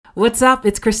What's up?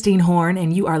 It's Christine Horn,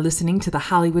 and you are listening to the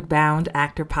Hollywood Bound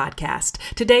Actor Podcast.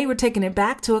 Today, we're taking it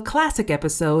back to a classic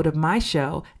episode of my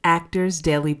show, Actors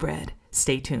Daily Bread.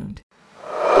 Stay tuned.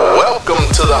 Welcome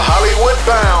to the Hollywood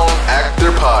Bound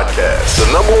Actor Podcast, the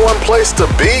 #1 place to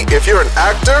be if you're an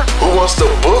actor who wants to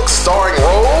book starring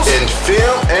roles in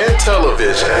film and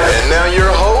television. And now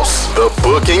your host, the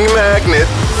booking magnet,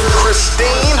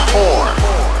 Christine Horn.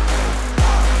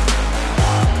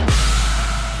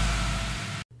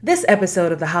 This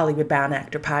episode of the Hollywood Bound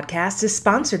Actor Podcast is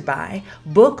sponsored by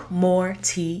Book More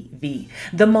TV,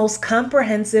 the most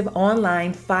comprehensive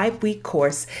online 5-week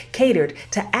course catered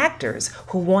to actors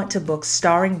who want to book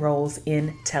starring roles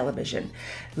in television.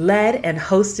 Led and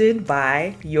hosted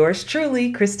by yours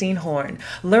truly, Christine Horn.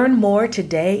 Learn more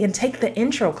today and take the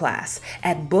intro class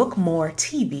at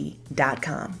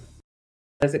bookmoretv.com.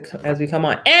 As we come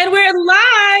on, and we're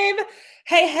live.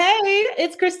 Hey,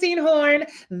 it's Christine Horn,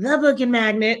 the booking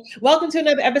magnet. Welcome to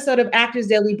another episode of Actors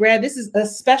Daily Bread. This is a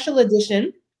special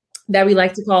edition that we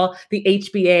like to call the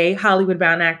HBA, Hollywood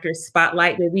Bound Actors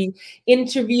Spotlight, where we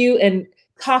interview and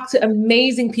talk to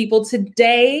amazing people.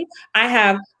 Today, I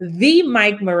have the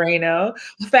Mike Moreno,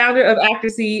 founder of Actor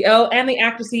CEO and the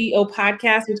Actor CEO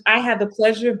podcast, which I had the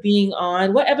pleasure of being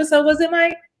on. What episode was it,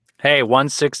 Mike? Hey,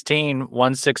 116.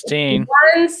 116.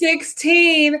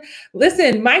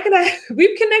 Listen, Mike and I,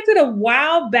 we've connected a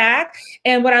while back.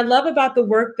 And what I love about the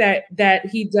work that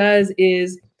he does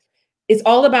is it's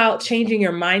all about changing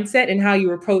your mindset and how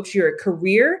you approach your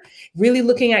career, really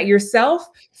looking at yourself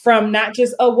from not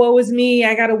just, oh, woe is me,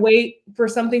 I got to wait for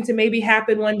something to maybe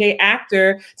happen one day,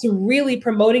 actor, to really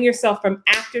promoting yourself from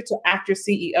actor to actor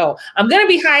CEO. I'm going to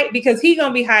be hyped because he's going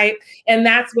to be hyped. And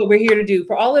that's what we're here to do.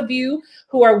 For all of you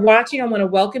who are watching, I want to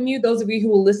welcome you. Those of you who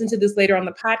will listen to this later on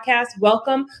the podcast,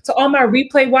 welcome. To all my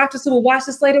replay watchers who will watch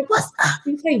this later, what's up,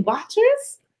 replay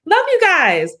watchers? Love you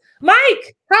guys.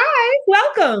 Mike, hi,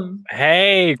 welcome.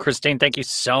 Hey, Christine, thank you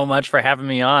so much for having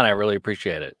me on. I really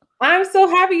appreciate it. I'm so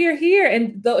happy you're here.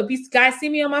 And though, if you guys see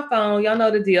me on my phone, y'all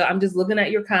know the deal. I'm just looking at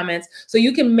your comments. So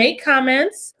you can make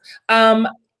comments.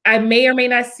 I may or may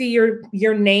not see your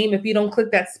name if you don't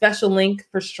click that special link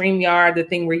for StreamYard, the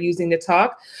thing we're using to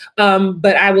talk.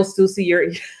 But I will still see your,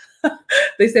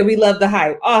 they said we love the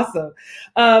hype. Awesome.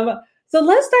 So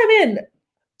let's dive in.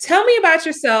 Tell me about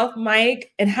yourself,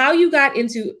 Mike, and how you got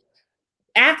into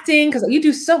acting, because you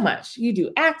do so much. You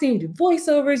do acting, you do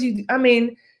voiceovers.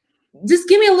 Just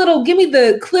give me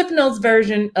the Cliff Notes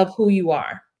version of who you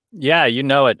are. Yeah, you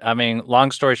know it. I mean, long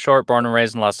story short, born and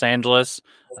raised in Los Angeles.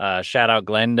 Shout out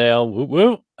Glendale. Woo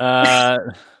woo.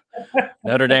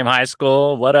 Notre Dame High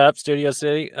School. What up, Studio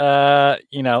City? Listen,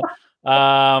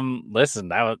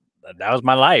 that was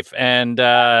my life. And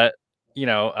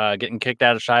getting kicked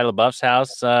out of Shia LaBeouf's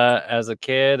house as a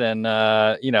kid, and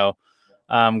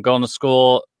going to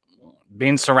school,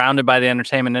 being surrounded by the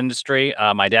entertainment industry.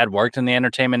 My dad worked in the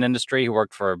entertainment industry. He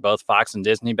worked for both Fox and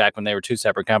Disney back when they were two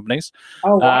separate companies.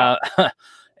 Oh, wow.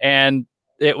 And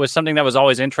it was something that was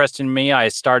always interesting to me. I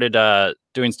started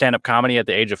doing stand-up comedy at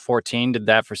the age of 14, did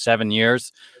that for 7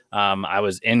 years. I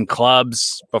was in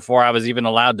clubs before I was even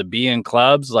allowed to be in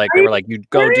clubs. Like, they were like, you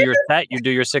go do your set, you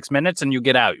do your 6 minutes, and you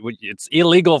get out. It's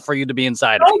illegal for you to be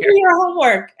inside of here. Do your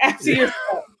homework after your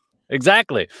set.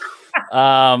 Exactly.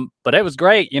 But it was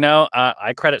great.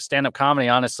 I credit stand-up comedy,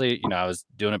 honestly. I was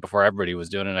doing it before everybody was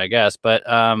doing it, I guess. But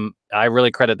I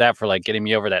really credit that for like getting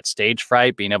me over that stage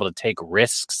fright, being able to take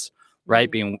risks,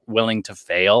 right? Being willing to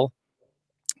fail.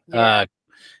 Yeah.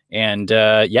 And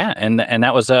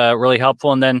that was really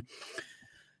helpful. And then,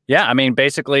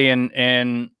 basically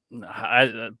in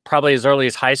probably as early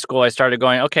as high school, I started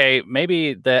going, okay,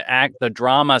 maybe the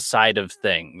drama side of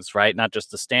things, right? Not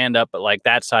just the stand-up, but like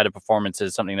that side of performance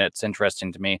is something that's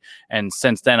interesting to me. And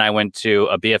since then, I went to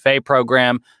a BFA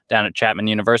program down at Chapman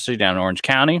University down in Orange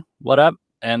County. What up?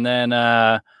 And then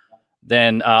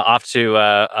off to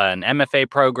an MFA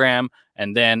program.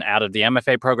 And then out of the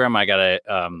MFA program, I got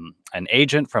an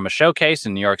agent from a showcase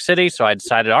in New York City. So I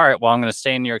decided, all right, well, I'm going to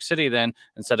stay in New York City then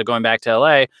instead of going back to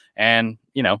LA. And,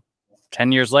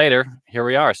 10 years later, here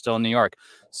we are still in New York.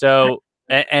 So,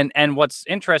 and what's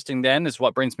interesting then is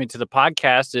what brings me to the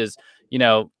podcast is,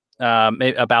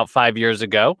 maybe about 5 years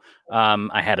ago,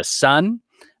 I had a son,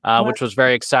 which was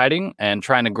very exciting, and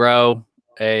trying to grow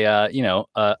a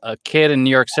kid in New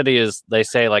York City is, they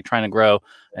say, like trying to grow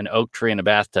an oak tree in a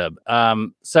bathtub. So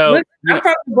I'm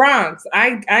from the Bronx.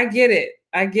 I get it.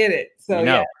 So,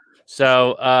 yeah.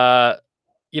 So,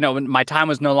 my time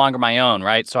was no longer my own,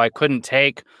 right? So I couldn't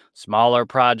take smaller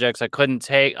projects. I couldn't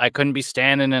be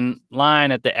standing in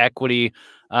line at the Equity,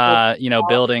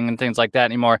 building and things like that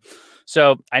anymore.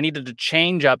 So I needed to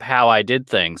change up how I did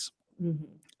things. Mhm.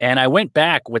 And I went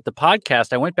back with the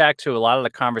podcast. I went back to a lot of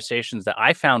the conversations that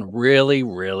I found really,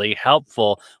 really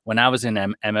helpful when I was in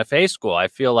MFA school. I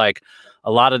feel like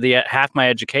a lot of the half my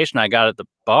education I got at the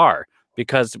bar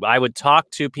because I would talk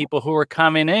to people who were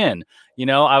coming in. You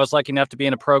know, I was lucky enough to be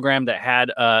in a program that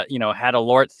had, had a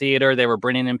LORT theater. They were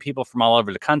bringing in people from all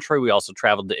over the country. We also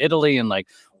traveled to Italy and like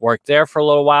worked there for a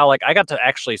little while. Like I got to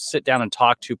actually sit down and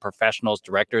talk to professionals,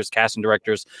 directors, casting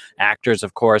directors, actors,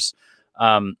 of course.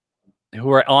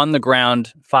 Who are on the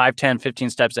ground 5, 10, 15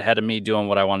 steps ahead of me doing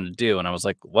what I wanted to do. And I was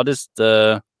like, what's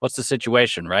the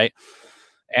situation, right?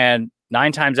 And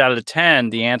 9 times out of 10,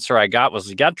 the answer I got was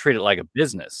you got to treat it like a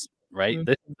business, right? Mhm.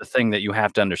 This is the thing that you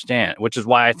have to understand, which is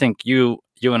why I think you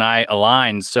and I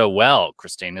align so well,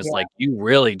 Christine, is Yeah. like you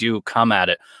really do come at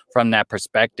it from that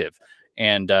perspective.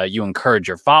 And you encourage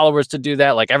your followers to do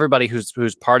that. Like everybody who's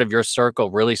part of your circle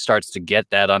really starts to get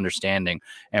that understanding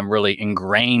and really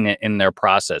ingrain it in their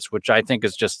process, which I think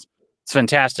is just it's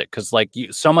fantastic because like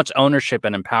so much ownership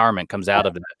and empowerment comes out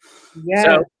of it. Yes.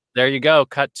 So there you go.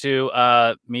 Cut to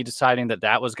me deciding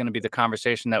that was going to be the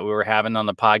conversation that we were having on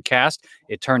the podcast.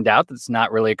 It turned out that it's not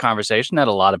really a conversation that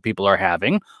a lot of people are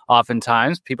having.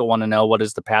 Oftentimes, people want to know what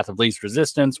is the path of least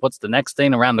resistance, what's the next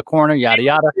thing around the corner, yada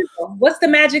yada. What's the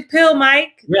magic pill,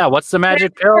 Mike? Yeah, what's the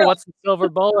magic pill? What's the silver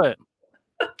bullet?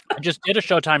 I just did a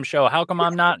Showtime show. How come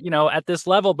I'm not, at this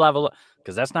level, blah, blah, blah?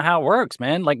 Because that's not how it works,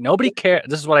 man. Like nobody cares.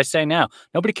 This is what I say now.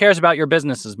 Nobody cares about your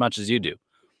business as much as you do.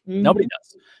 Mhm. Nobody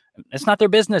does. It's not their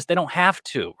business. They don't have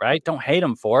to, right? Don't hate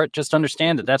them for it. Just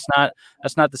understand that that's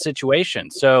not the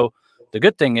situation. So the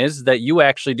good thing is that you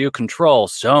actually do control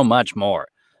so much more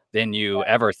than you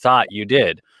ever thought you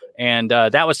did. And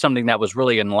that was something that was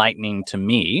really enlightening to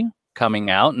me coming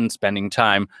out and spending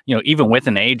time, even with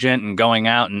an agent and going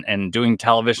out and doing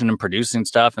television and producing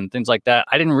stuff and things like that.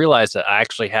 I didn't realize that I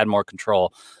actually had more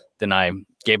control than I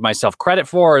gave myself credit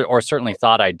for or certainly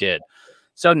thought I did.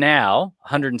 So now,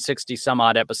 160 some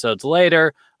odd episodes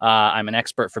later, I'm an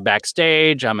expert for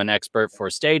backstage. I'm an expert for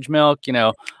stage milk.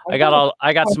 I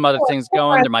got some other things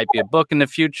going. There might be a book in the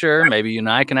future. Maybe you and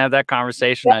I can have that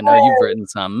conversation. I know you've written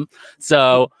some.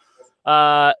 So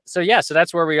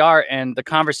that's where we are. And the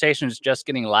conversation is just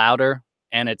getting louder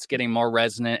and it's getting more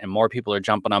resonant and more people are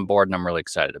jumping on board. And I'm really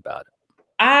excited about it.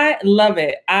 I love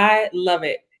it. I love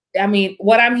it. I mean,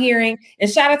 what I'm hearing, and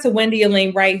shout out to Wendy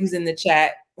Elaine Wright, who's in the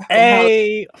chat.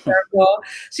 Hey,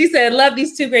 she said, love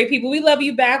these two great people. We love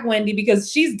you back, Wendy,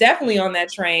 because she's definitely on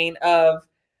that train of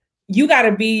you got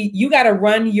to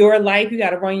run your life. You got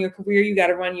to run your career. You got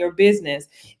to run your business.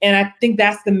 And I think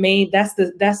that's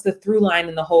the through line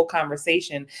in the whole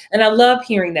conversation. And I love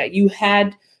hearing that you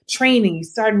had training,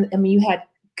 you had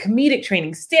comedic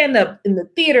training, stand up in the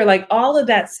theater, like all of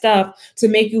that stuff to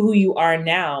make you who you are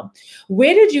now.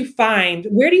 Where do you find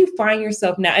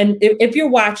yourself now? And if you're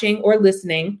watching or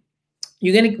listening,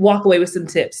 you're going to walk away with some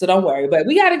tips. So don't worry, but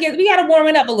we got to warm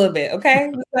it up a little bit.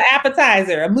 Okay. It's an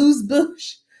appetizer,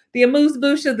 the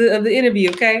amuse-bouche of the interview.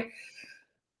 Okay.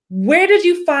 Where did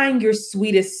you find your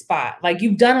sweetest spot? Like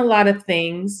you've done a lot of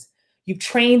things. You've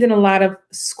trained in a lot of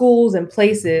schools and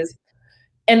places.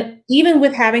 And even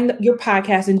with having your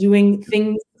podcast and doing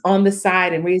things on the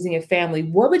side and raising a family,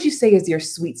 what would you say is your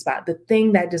sweet spot? The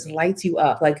thing that just lights you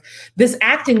up? Like this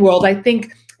acting world, I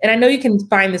think, and I know you can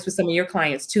find this with some of your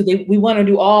clients too. We want to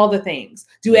do all the things,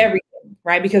 do everything,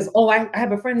 right? Because, I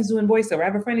have a friend who's doing voiceover. I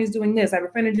have a friend who's doing this. I have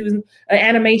a friend who's doing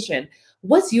animation.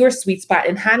 What's your sweet spot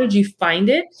and how did you find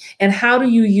it? And how do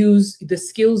you use the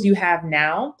skills you have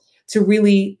now to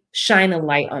really shine a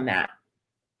light on that?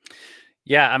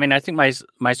 Yeah, I mean, I think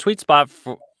my sweet spot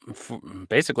for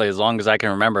basically as long as I can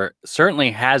remember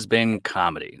certainly has been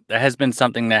comedy. That has been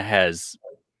something that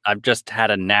I've just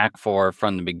had a knack for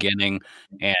from the beginning,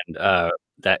 and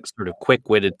that sort of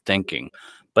quick-witted thinking.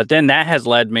 But then that has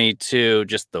led me to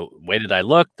just the way that I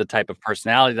look, the type of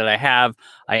personality that I have.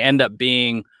 I end up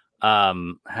being,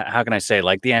 how can I say,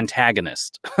 like the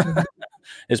antagonist.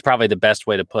 Is probably the best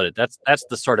way to put it. That's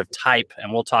the sort of type,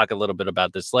 and we'll talk a little bit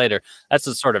about this later. That's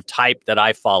the sort of type that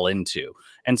I fall into.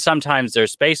 And sometimes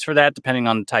there's space for that depending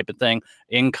on the type of thing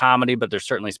in comedy, but there's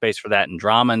certainly space for that in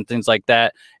drama and things like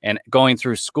that. And going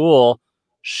through school,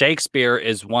 Shakespeare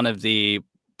is one of the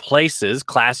places,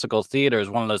 classical theater is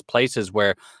one of those places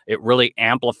where it really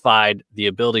amplified the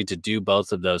ability to do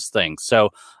both of those things. So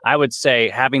I would say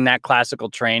having that classical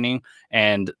training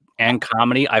and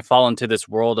comedy, I fall into this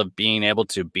world of being able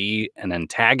to be an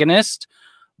antagonist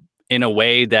in a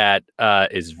way that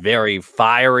is very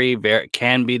fiery,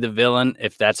 can be the villain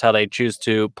if that's how they choose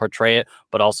to portray it,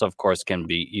 but also, of course, can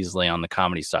be easily on the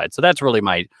comedy side. So that's really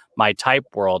my type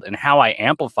world, and how I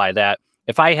amplify that.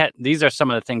 If I had, these are some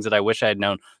of the things that I wish I had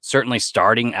known, certainly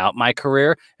starting out my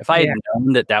career. If I had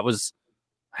known that that was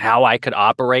how I could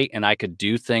operate and I could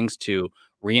do things to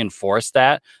reinforce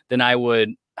that, then I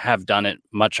would have done it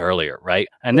much earlier, right?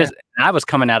 And this, I was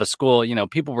coming out of school, you know,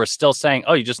 people were still saying,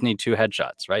 "Oh, you just need 2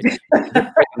 headshots," right?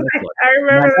 I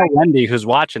remember Wendy, who's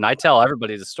watching. I tell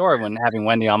everybody the story when having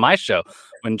Wendy on my show,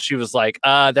 when she was like,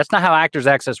 "That's not how Actors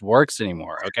Access works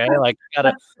anymore." Okay, like you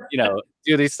gotta, you know,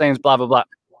 do these things, blah blah blah,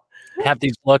 have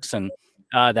these looks and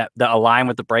that align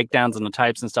with the breakdowns and the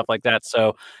types and stuff like that.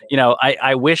 So, you know,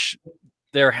 I wish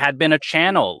there had been a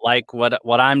channel like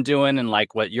what I'm doing and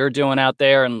like what you're doing out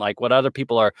there and like what other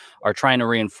people are trying to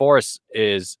reinforce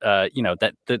is, you know,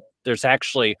 that there's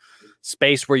actually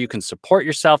space where you can support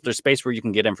yourself. There's space where you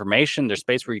can get information. There's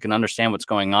space where you can understand what's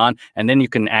going on. And then you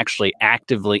can actually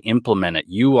actively implement it.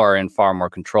 You are in far more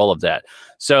control of that.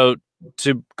 So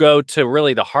to go to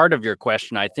really the heart of your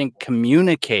question, I think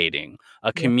communicating,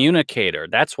 a communicator,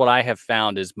 that's what I have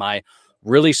found is my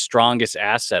really strongest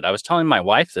asset. I was telling my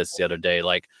wife this the other day,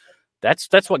 like that's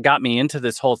what got me into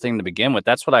this whole thing to begin with.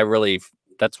 That's what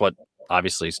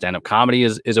obviously stand-up comedy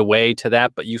is a way to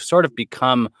that, but you sort of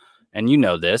become, and you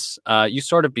know this, you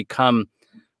sort of become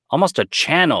almost a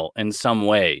channel in some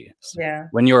ways. Yeah.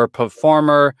 When you're a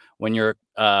performer, when you're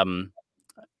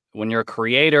a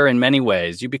creator, in many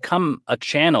ways, you become a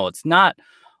channel. It's not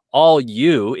all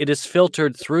you, it is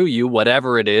filtered through you,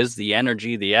 whatever it is, the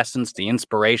energy, the essence, the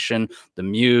inspiration, the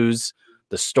muse,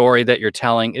 the story that you're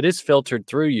telling, it is filtered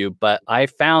through you. But I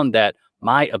found that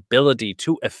my ability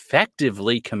to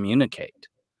effectively communicate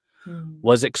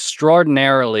was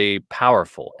extraordinarily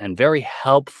powerful and very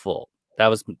helpful. That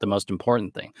was the most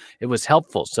important thing. It was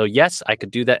helpful. So yes, I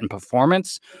could do that in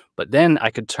performance, but then I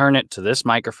could turn it to this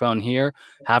microphone here,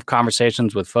 have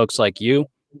conversations with folks like you,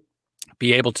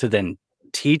 be able to then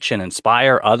teach and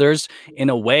inspire others in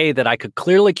a way that I could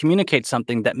clearly communicate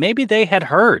something that maybe they had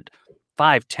heard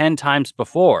 5, 10 times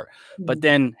before. But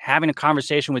then having a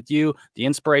conversation with you, the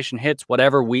inspiration hits,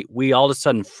 whatever, we all of a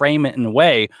sudden frame it in a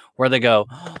way where they go,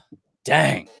 oh,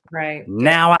 dang, right.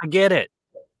 Now I get it.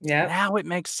 Yeah. Now it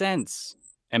makes sense.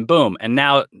 And boom. And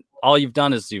now all you've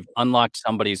done is you've unlocked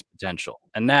somebody's potential.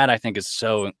 And that I think is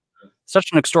such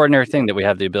an extraordinary thing that we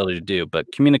have the ability to do. But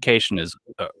communication is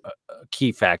a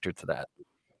key factor to that.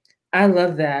 I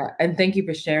love that. And thank you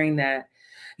for sharing that.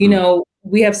 You know,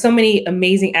 we have so many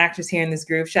amazing actors here in this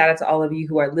group. Shout out to all of you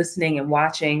who are listening and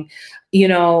watching. You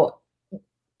know,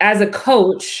 as a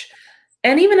coach,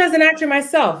 and even as an actor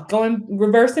myself,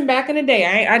 reversing back in the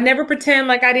day, I never pretend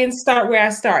like I didn't start where I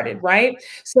started, right?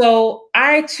 So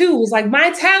I too was like,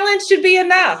 my talent should be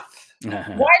enough.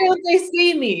 Why don't they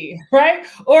see me, right?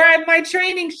 Or my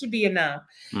training should be enough.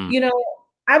 You know,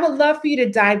 I would love for you to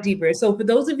dive deeper. So for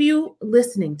those of you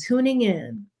listening, tuning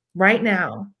in right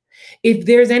now, if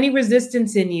there's any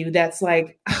resistance in you that's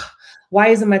like, why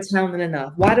isn't my talent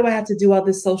enough? Why do I have to do all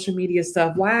this social media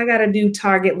stuff? Why I got to do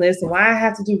target lists and why I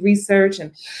have to do research?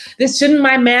 And this shouldn't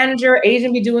my manager or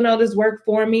agent be doing all this work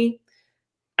for me?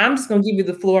 I'm just going to give you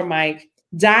the floor, Mike.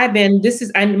 Dive in.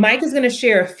 Mike is going to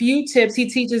share a few tips.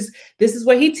 This is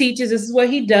what he teaches. This is what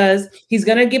he does. He's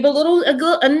going to give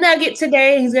a nugget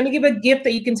today. He's going to give a gift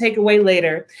that you can take away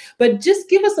later. But just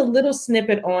give us a little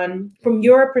snippet on, from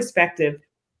your perspective,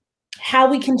 how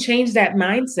we can change that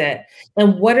mindset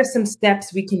and what are some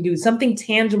steps we can do, something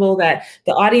tangible that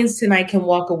the audience tonight can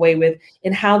walk away with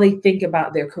and how they think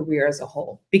about their career as a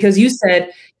whole. Because you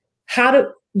said,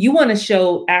 you want to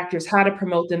show actors how to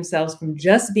promote themselves from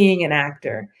just being an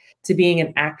actor to being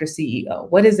an actor CEO.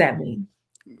 What does that mean?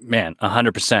 Man,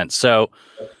 100%. So,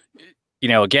 you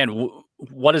know, again,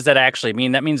 what does that actually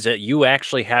mean? That means that you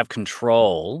actually have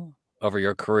control over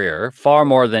your career far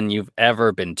more than you've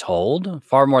ever been told,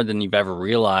 far more than you've ever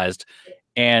realized.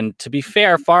 And to be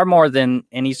fair, far more than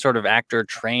any sort of actor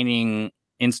training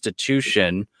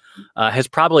institution has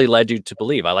probably led you to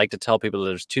believe. I like to tell people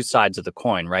there's 2 sides of the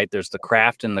coin, right? There's the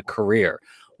craft and the career.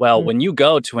 Well, when you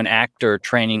go to an actor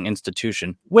training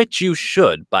institution, which you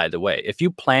should, by the way, if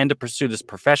you plan to pursue this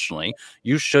professionally,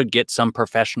 you should get some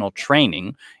professional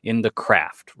training in the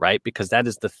craft, right? Because that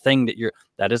is the thing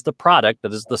that is the product,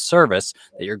 that is the service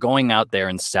that you're going out there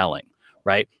and selling,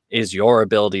 right? Is your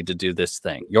ability to do this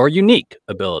thing, your unique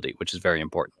ability, which is very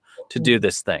important to do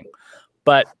this thing.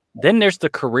 But then there's the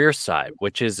career side,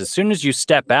 which is as soon as you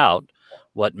step out,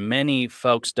 what many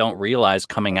folks don't realize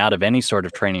coming out of any sort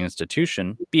of training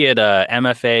institution, be it a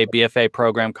MFA, BFA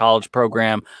program, college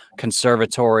program,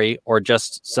 conservatory, or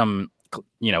just some,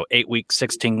 8-week,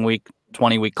 16-week,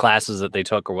 20-week classes that they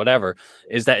took or whatever,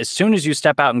 is that as soon as you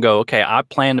step out and go, okay, I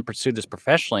plan to pursue this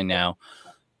professionally now,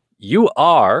 you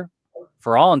are,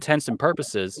 for all intents and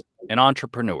purposes, an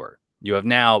entrepreneur. You have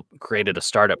now created a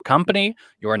startup company.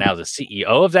 You are now the CEO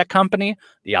of that company.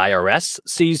 The IRS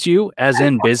sees you as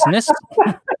in business.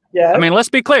 Yes. I mean, let's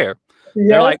be clear. Yes.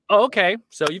 They're like, oh, okay,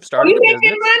 so you've started you a business.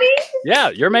 making money? Yeah,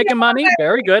 you're making money.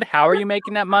 Very good. How are you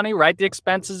making that money? Write the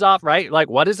expenses off, right? Like,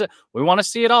 what is it? We want to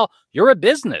see it all. You're a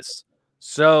business.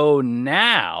 So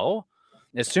now,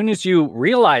 as soon as you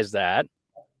realize that,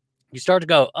 you start to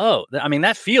go, oh, I mean,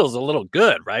 that feels a little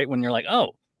good, right? When you're like,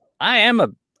 oh, I'm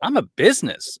a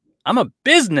business. I'm a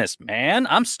businessman.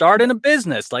 I'm starting a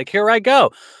business. Like, here I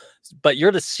go. But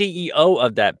you're the CEO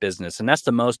of that business. And that's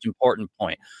the most important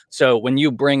point. So when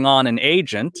you bring on an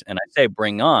agent, and I say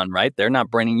bring on, right? They're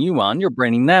not bringing you on, you're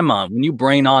bringing them on. When you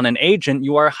bring on an agent,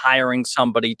 you are hiring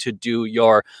somebody to do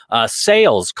your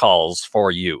sales calls for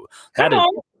you. Come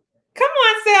on,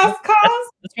 sales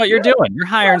calls. That's what you're doing. You're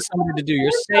hiring somebody to do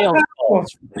your sales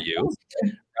calls for you,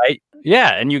 right?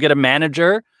 Yeah, and you get a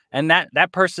manager, and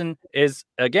that person is,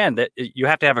 again, that you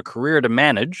have to have a career to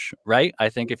manage, right? I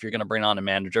think if you're going to bring on a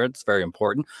manager, it's very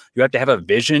important. You have to have a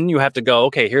vision. You have to go,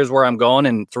 okay, here's where I'm going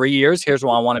in 3 years. Here's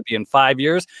where I want to be in 5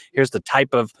 years. Here's the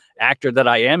type of actor that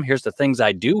I am. Here's the things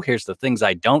I do. Here's the things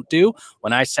I don't do.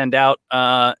 When I send out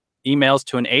emails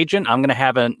to an agent, I'm going to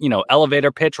have an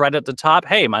elevator pitch right at the top.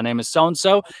 Hey, my name is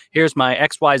so-and-so. Here's my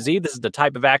XYZ. This is the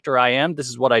type of actor I am. This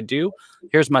is what I do.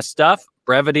 Here's my stuff.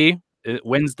 Brevity, it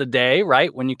wins the day,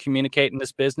 right? When you communicate in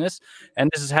this business. And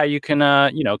this is how you can,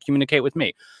 communicate with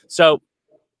me. So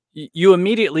you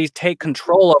immediately take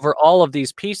control over all of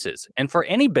these pieces. And for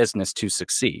any business to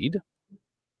succeed,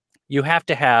 you have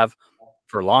to have,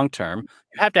 for long-term,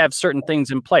 you have to have certain things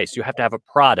in place. You have to have a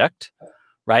product,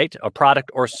 right? A product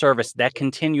or service that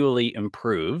continually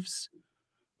improves,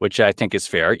 which I think is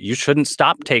fair. You shouldn't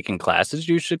stop taking classes.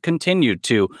 You should continue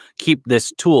to keep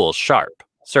this tool sharp,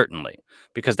 certainly,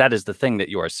 because that is the thing that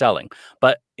you are selling.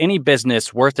 But any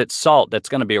business worth its salt that's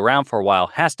going to be around for a while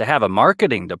has to have a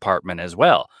marketing department as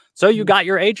well. So you got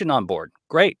your agent on board.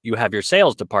 Great. You have your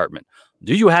sales department.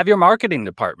 Do you have your marketing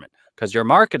department? Because your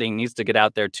marketing needs to get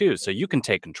out there too. So you can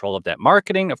take control of that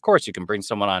marketing. Of course, you can bring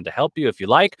someone on to help you if you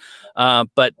like.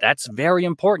 But that's very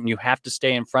important. You have to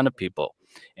stay in front of people.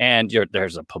 And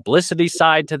there's a publicity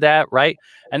side to that, right?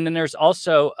 And then there's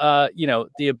also,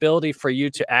 the ability for you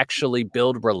to actually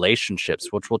build relationships,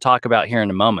 which we'll talk about here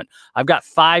in a moment. I've got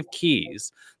 5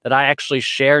 keys that I actually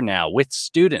share now with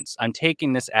students. I'm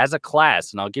taking this as a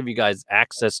class, and I'll give you guys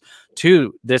access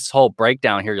to this whole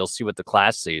breakdown here. You'll see what the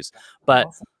class sees. But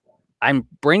awesome. I'm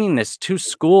bringing this to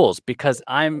schools because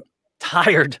I'm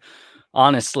tired,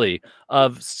 honestly,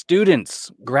 of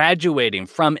students graduating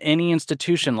from any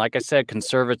institution, like I said,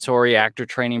 conservatory, actor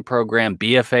training program,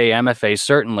 BFA, MFA,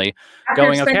 certainly, after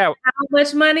going, okay, how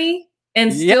much money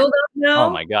and still don't know? Oh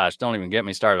my gosh, don't even get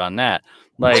me started on that.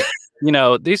 Like,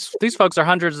 these folks are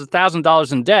hundreds of thousands of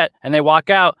dollars in debt, and they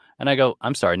walk out, and I go,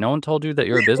 I'm sorry, no one told you that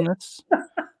you're a business?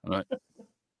 Like,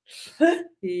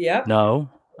 yep. No,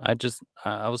 I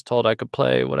was told I could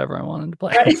play whatever I wanted to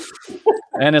play. Right.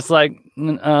 And it's like,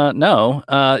 no,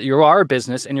 you are a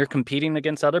business and you're competing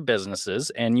against other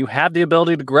businesses and you have the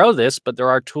ability to grow this, but there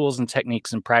are tools and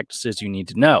techniques and practices you need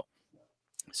to know.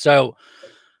 So,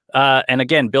 and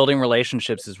again, building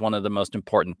relationships is one of the most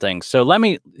important things. So let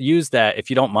me use that, if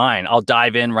you don't mind. I'll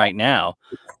dive in right now,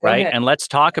 right? And let's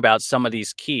talk about some of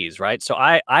these keys, right? So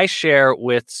I share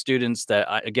with students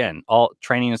that, again, all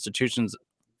training institutions,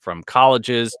 from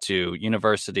colleges to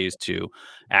universities to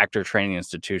actor training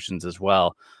institutions as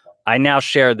well. I now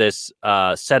share this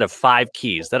set of 5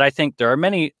 keys that I think there are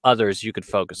many others you could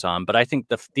focus on, but I think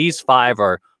these 5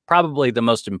 are probably the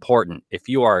most important if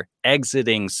you are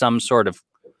exiting some sort of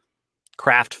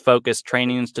craft-focused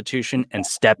training institution and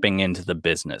stepping into the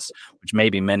business, which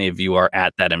maybe many of you are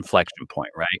at that inflection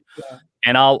point, right? Yeah.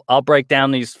 And I'll break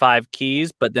down these 5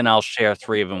 keys, but then I'll share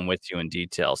 3 of them with you in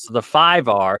detail. So the 5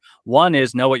 are, 1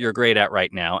 is know what you're great at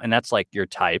right now. And that's like your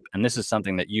type. And this is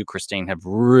something that you, Christine, have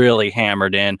really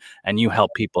hammered in and you help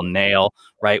people nail,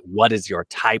 right? What is your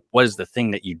type? What is the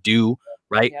thing that you do,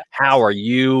 right? Yeah. How are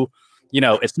you?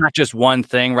 It's not just one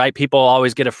thing, right? People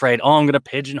always get afraid, I'm going to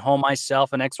pigeonhole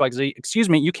myself and X, Y, Z. Excuse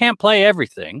me, you can't play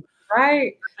everything.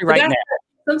 Right. Right now.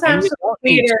 Sometimes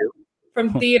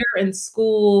from theater and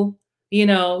school,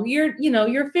 you're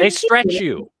 15. They stretch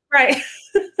you. Right.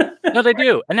 No, they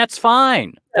do. And that's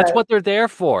fine. That's what they're there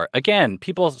for. Again,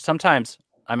 people sometimes,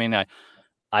 I mean,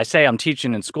 I say I'm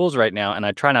teaching in schools right now, and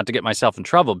I try not to get myself in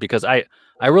trouble because I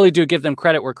really do give them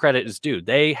credit where credit is due.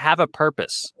 They have a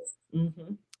purpose.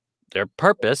 Mm-hmm. Their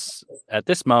purpose at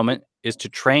this moment is to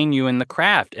train you in the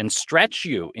craft and stretch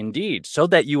you indeed so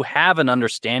that you have an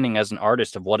understanding as an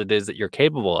artist of what it is that you're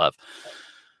capable of.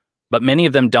 But many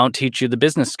of them don't teach you the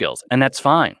business skills, and that's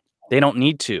fine. They don't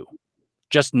need to.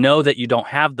 Just know that you don't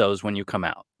have those when you come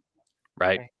out,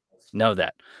 right? Know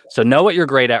that. So know what you're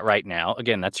great at right now.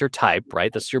 Again, that's your type,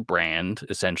 right? That's your brand,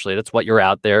 essentially. That's what you're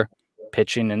out there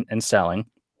pitching and selling.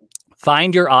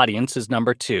 Find your audience is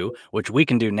number 2, which we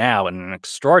can do now in an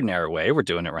extraordinary way. We're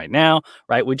doing it right now,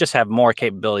 right? We just have more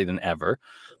capability than ever.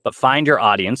 But find your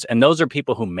audience. And those are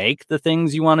people who make the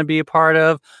things you want to be a part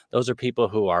of. Those are people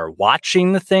who are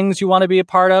watching the things you want to be a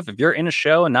part of. If you're in a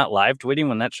show and not live tweeting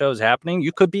when that show is happening,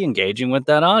 you could be engaging with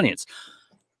that audience.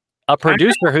 A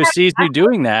producer who sees you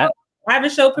doing that. I have a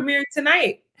show premiere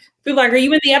tonight. People are like, are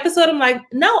you in the episode? I'm like,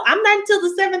 no, I'm not until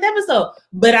the 7th episode.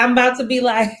 But I'm about to be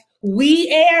like, we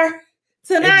air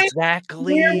tonight.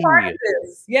 Exactly. We're part of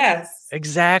this. Yes.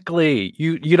 Exactly.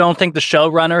 You don't think the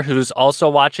showrunner who's also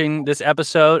watching this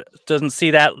episode doesn't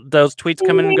see those tweets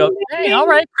come in and go, hey, all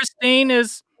right, Christine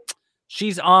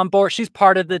she's on board. She's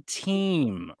part of the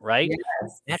team, right?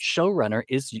 Yes. That showrunner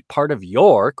is part of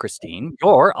your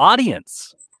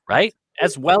audience, right?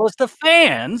 As well as the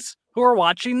fans who are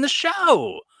watching the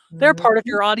show. They're part of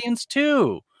your audience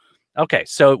too. Okay,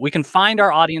 so we can find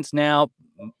our audience now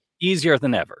easier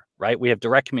than ever, right? We have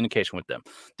direct communication with them.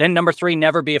 Then number 3,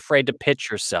 never be afraid to pitch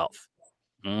yourself.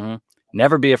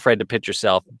 Never be afraid to pitch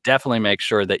yourself. Definitely make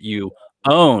sure that you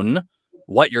own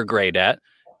what you're great at.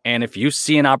 And if you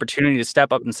see an opportunity to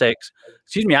step up and say,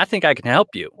 excuse me, I think I can help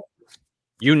you.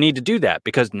 You need to do that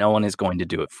because no one is going to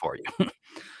do it for you.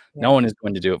 No one is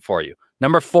going to do it for you.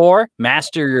 Number 4,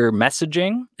 master your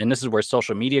messaging. And this is where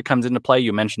social media comes into play.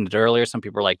 You mentioned it earlier. Some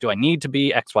people are like, do I need to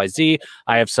be XYZ?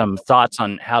 I have some thoughts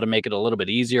on how to make it a little bit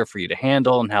easier for you to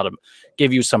handle and how to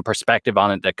give you some perspective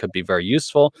on it that could be very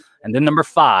useful. And then number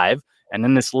 5, and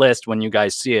in this list, when you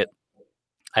guys see it,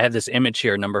 I have this image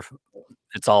here.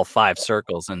 It's all 5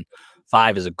 circles, and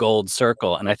 5 is a gold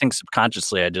circle. And I think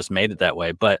subconsciously I just made it that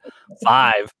way. But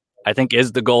 5, I think,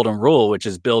 is the golden rule, which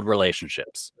is build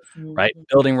relationships, right?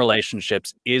 Building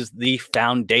relationships is the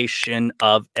foundation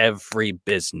of every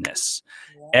business.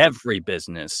 Every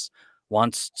business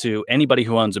anybody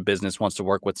who owns a business wants to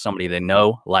work with somebody they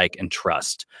know, like, and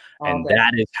trust. And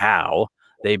that is how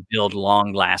they build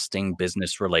long-lasting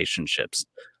business relationships.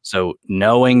 So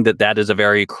knowing that is a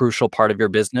very crucial part of your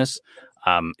business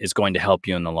is going to help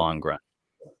you in the long run.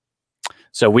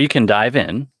 So we can dive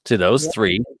in to those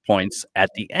 3 points at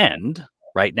the end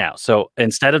right now. So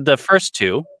instead of the first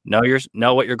 2,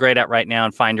 know what you're great at right now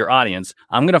and find your audience,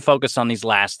 I'm going to focus on these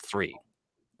last 3.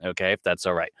 Okay, if that's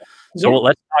all right. So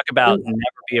let's talk about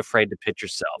never be afraid to pitch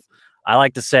yourself. I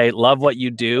like to say, love what you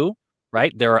do,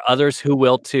 right? There are others who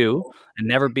will too, and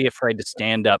never be afraid to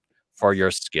stand up for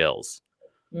your skills.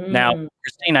 Now,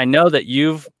 Christine, I know that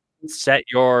you've set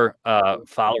your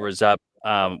followers up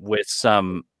with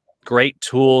some great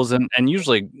tools and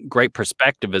usually great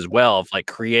perspective as well of like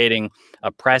creating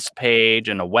a press page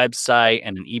and a website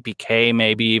and an EPK,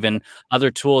 maybe even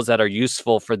other tools that are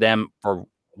useful for them for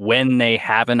when they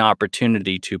have an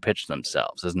opportunity to pitch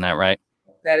themselves. Isn't that right?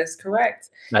 That is correct.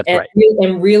 That's right.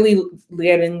 And really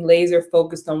getting laser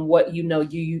focused on what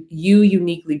you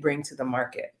uniquely bring to the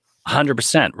market.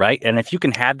 100%, right? And if you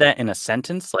can have that in a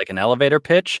sentence, like an elevator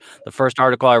pitch, the first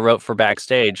article I wrote for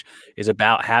Backstage is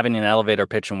about having an elevator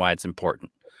pitch and why it's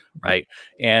important, right?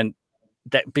 And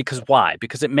why?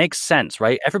 Because it makes sense,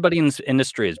 right? Everybody in this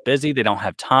industry is busy. They don't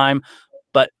have time,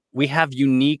 but we have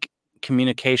unique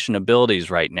communication abilities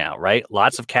right now, right?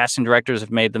 Lots of casting directors have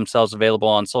made themselves available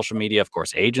on social media. Of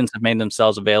course, agents have made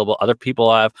themselves available. Other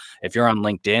people have. If you're on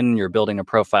LinkedIn, you're building a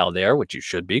profile there, which you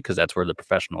should be because that's where the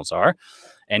professionals are.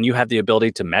 And you have the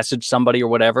ability to message somebody or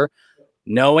whatever,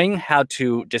 knowing how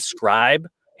to describe,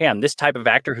 hey, I'm this type of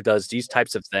actor who does these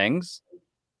types of things.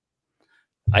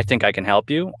 I think I can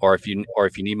help you. Or if you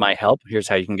need my help, here's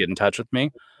how you can get in touch with me.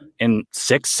 In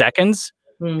 6 seconds,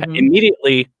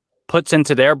 immediately puts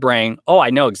into their brain, oh, I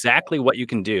know exactly what you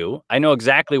can do. I know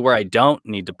exactly where I don't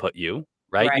need to put you,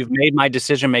 right? You've made my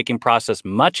decision-making process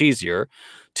much easier.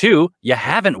 2, you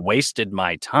haven't wasted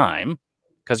my time.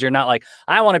 Because you're not like,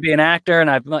 I want to be an actor and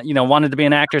I've wanted to be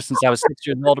an actor since I was 6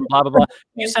 years old and blah, blah, blah.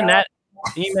 You send that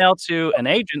email to an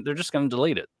agent, they're just going to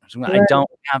delete it.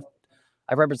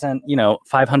 I represent,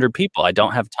 500 people. I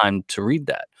don't have time to read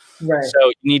that. Right. So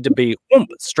you need to be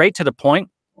straight to the point.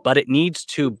 but it needs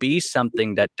to be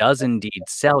something that does indeed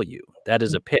sell you. That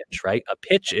is a pitch, right? A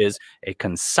pitch is a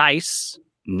concise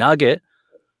nugget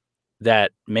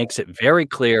that makes it very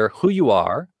clear who you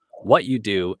are, what you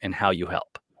do, and how you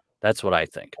help. That's what I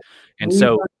think. And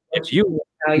so if you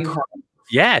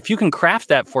can craft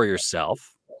that for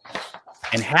yourself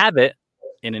and have it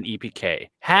in an EPK,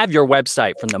 have your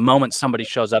website from the moment somebody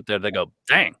shows up there, they go,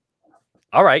 dang,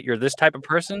 all right, you're this type of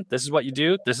person. This is what you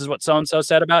do. This is what so-and-so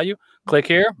said about you. Click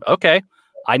here. Okay.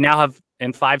 I now have,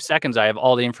 in 5 seconds, I have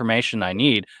all the information I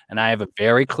need, and I have a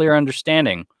very clear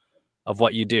understanding of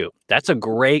what you do. That's a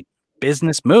great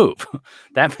business move.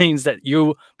 That means that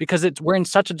because we're in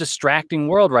such a distracting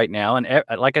world right now. And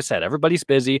like I said, everybody's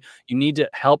busy. You need to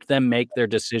help them make their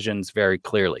decisions very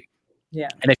clearly. Yeah.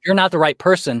 And if you're not the right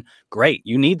person, great.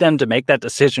 You need them to make that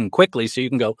decision quickly so you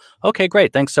can go, okay,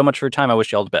 great. Thanks so much for your time. I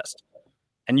wish you all the best.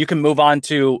 And you can move on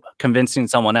to convincing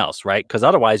someone else, right? Because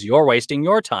otherwise you're wasting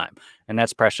your time, and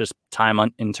that's precious time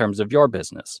in terms of your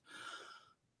business.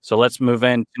 So let's move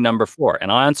into number 4,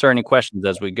 and I'll answer any questions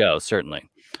as we go, certainly.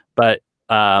 But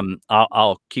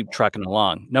I'll keep trucking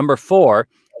along. Number 4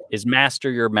 is master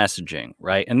your messaging,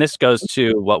 right? And this goes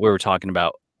to what we were talking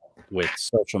about with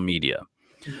social media.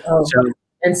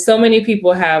 And so many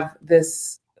people have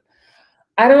this,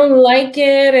 I don't like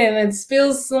it, and it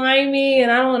feels slimy,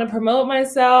 and I don't want to promote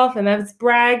myself, and that's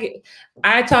brag.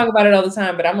 I talk about it all the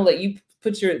time, but I'm gonna let you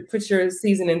put your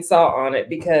seasoning salt on it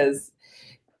because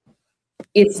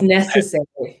it's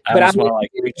necessary. I just want to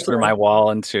like reach through my wall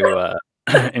into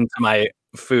my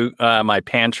food, my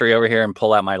pantry over here, and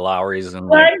pull out my Lowry's and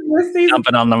like dump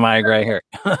it on the mic right here.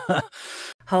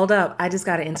 Hold up, I just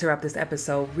got to interrupt this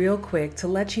episode real quick to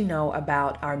let you know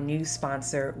about our new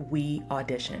sponsor, We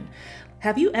Audition.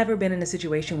 Have you ever been in a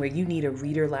situation where you need a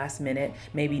reader last minute?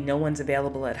 Maybe no one's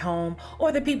available at home,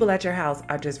 or the people at your house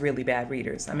are just really bad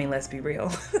readers. I mean, let's be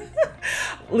real.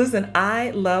 Listen, I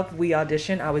love We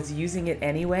Audition. I was using it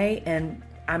anyway, and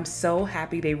I'm so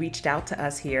happy they reached out to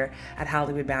us here at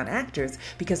Hollywood Bound Actors,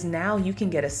 because now you can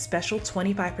get a special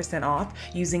 25% off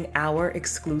using our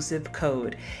exclusive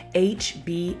code,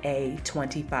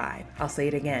 HBA25. I'll say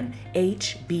it again,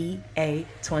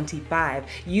 HBA25.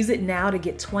 Use it now to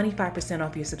get 25%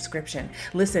 off your subscription.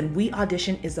 Listen, We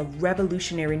Audition is a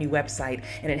revolutionary new website,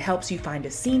 and it helps you find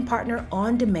a scene partner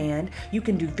on demand. You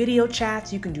can do video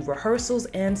chats, you can do rehearsals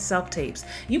and self-tapes.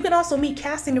 You can also meet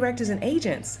casting directors and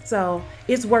agents. So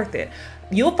it's worth it.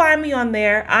 You'll find me on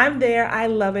there. I'm there. I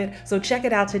love it. So check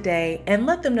it out today and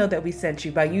let them know that we sent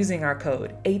you by using our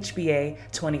code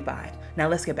HBA25. Now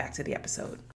let's get back to the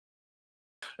episode.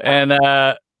 And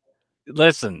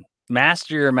listen,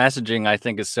 master your messaging, I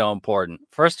think, is so important.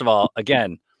 First of all,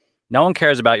 again, no one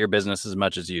cares about your business as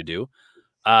much as you do.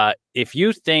 If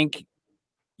you think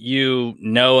you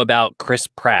know about Chris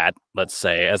Pratt, let's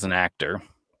say, as an actor,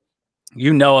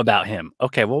 you know about him.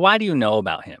 Okay, well, why do you know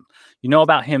about him? You know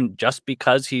about him just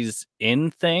because he's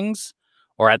in things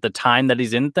or at the time that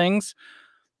he's in things?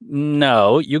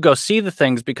 No, you go see the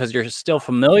things because you're still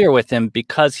familiar with him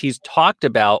because he's talked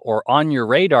about or on your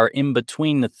radar in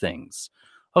between the things.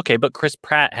 Okay, but Chris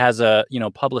Pratt has a,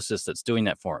 publicist that's doing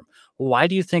that for him. Well, why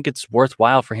do you think it's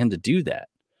worthwhile for him to do that?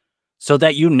 So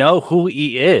that you know who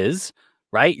he is,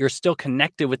 right? You're still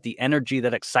connected with the energy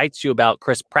that excites you about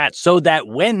Chris Pratt, so that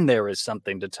when there is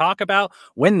something to talk about,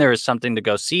 when there is something to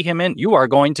go see him in, you are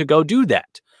going to go do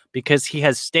that because he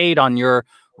has stayed on your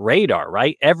radar,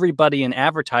 right? Everybody in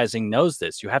advertising knows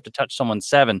this. You have to touch someone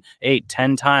 7, 8,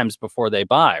 10 times before they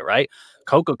buy, right?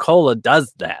 Coca-Cola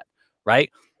does that,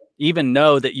 right? Even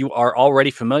though that you are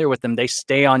already familiar with them, they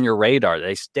stay on your radar.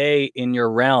 They stay in your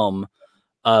realm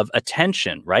of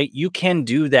attention, right? You can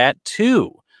do that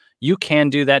too. You can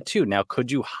do that too. Now,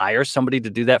 could you hire somebody to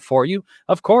do that for you?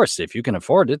 Of course, if you can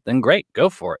afford it, then great, go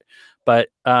for it. But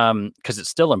because it's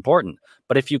still important.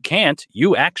 But if you can't,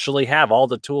 you actually have all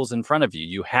the tools in front of you.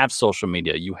 You have social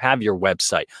media, you have your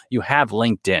website, you have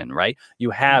LinkedIn, right?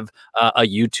 You have a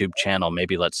YouTube channel,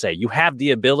 maybe, let's say. You have the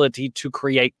ability to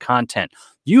create content.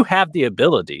 You have the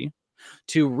ability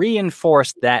to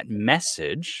reinforce that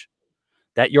message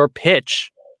that your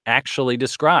pitch actually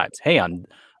describes. Hey, I'm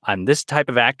this type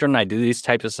of actor and I do these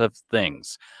types of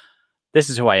things. This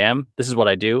is who I am. This is what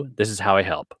I do. This is how I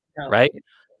help, right?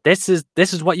 This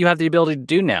is what you have the ability to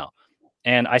do now.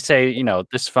 And I say,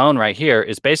 this phone right here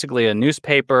is basically a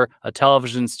newspaper, a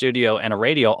television studio, and a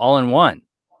radio all in one.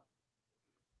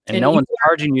 And no one's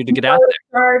charging you to get out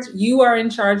there. You are in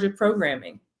charge of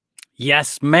programming.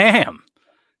 Yes, ma'am.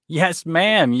 Yes,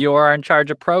 ma'am. You are in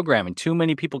charge of programming. Too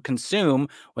many people consume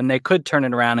when they could turn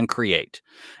it around and create.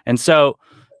 And so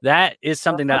that is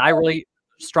something that I really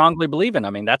strongly believe in. I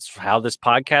mean, that's how this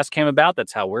podcast came about.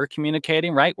 That's how we're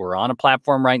communicating, right? We're on a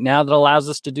platform right now that allows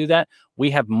us to do that.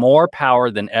 We have more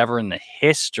power than ever in the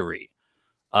history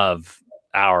of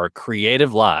our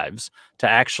creative lives to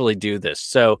actually do this.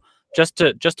 So just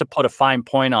to put a fine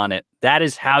point on it, that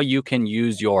is how you can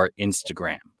use your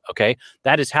Instagram. Okay.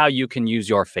 That is how you can use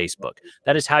your Facebook.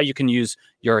 That is how you can use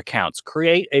your accounts.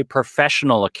 Create a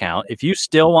professional account. If you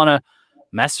still want to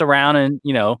mess around and,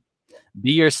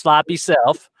 be your sloppy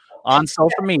self on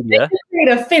social media. You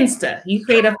create a Finsta. You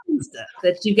create a Finsta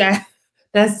that you got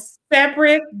that's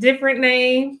separate, different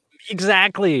name.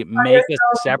 Exactly. Make a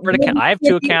separate account. I have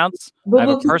 2 accounts. I have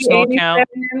a personal account.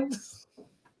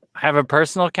 I have a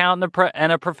personal account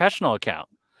and a professional account.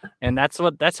 And that's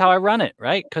how I run it,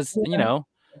 right? Because,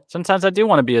 sometimes I do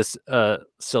want to be a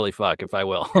silly fuck, if I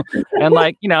will.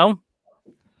 And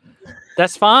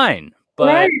that's fine.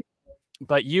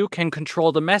 But you can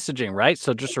control the messaging, right?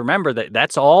 So just remember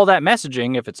that's all that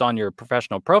messaging. If it's on your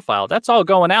professional profile, that's all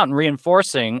going out and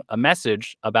reinforcing a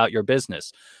message about your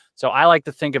business. So I like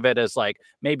to think of it as like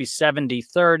maybe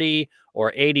 70-30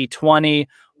 or 80-20,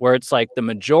 where it's like the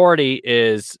majority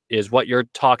is what you're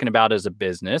talking about as a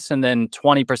business. And then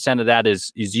 20% of that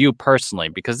is you personally,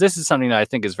 because this is something that I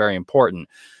think is very important,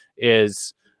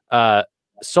 is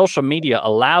social media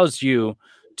allows you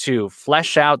to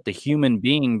flesh out the human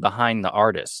being behind the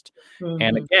artist. Mm-hmm.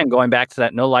 And again, going back to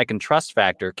that know, like, and trust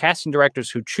factor, casting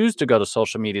directors who choose to go to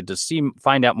social media to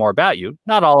find out more about you,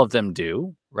 not all of them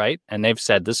do, right? And they've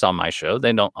said this on my show.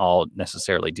 They don't all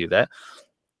necessarily do that.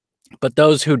 But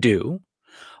those who do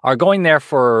are going there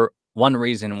for one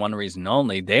reason and one reason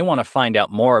only. They want to find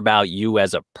out more about you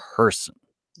as a person.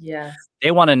 Yes.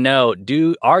 They want to know,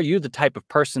 are you the type of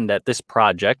person that this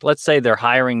project, let's say they're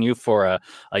hiring you for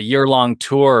a year-long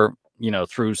tour,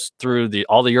 through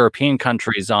all the European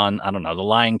countries on, I don't know, the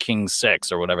Lion King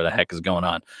 6 or whatever the heck is going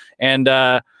on. And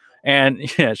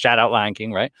yeah, shout out Lion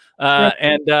King, right?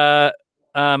 And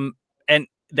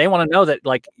they want to know that,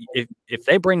 like, if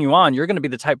they bring you on, you're going to be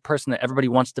the type of person that everybody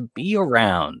wants to be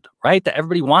around, right? That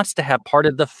everybody wants to have part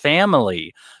of the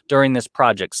family during this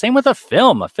project. Same with a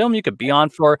film. A film you could be on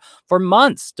for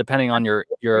months, depending on your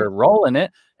role in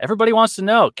it. Everybody wants to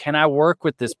know, can I work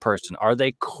with this person? Are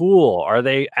they cool? Are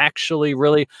they actually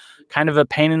really kind of a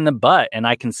pain in the butt? And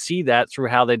I can see that through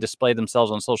how they display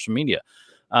themselves on social media.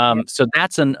 So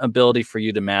that's an ability for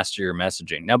you to master your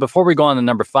messaging. Now, before we go on to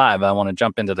number 5, I want to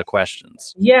jump into the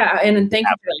questions. Yeah, and thank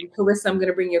you, Carissa. I'm going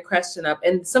to bring your question up.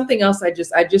 And something else, I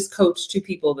just coached 2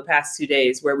 people the past 2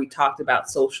 days where we talked about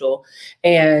social.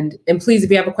 And please,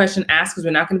 if you have a question, ask, because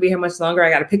we're not going to be here much longer. I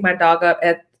got to pick my dog up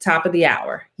at the top of the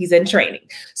hour. He's in training.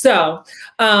 So,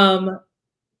 remember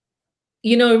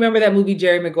that movie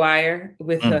Jerry Maguire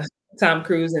with Tom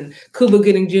Cruise and Cuba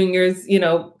Gooding Jr.'s,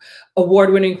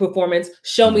 award-winning performance,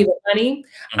 Show Me the Money.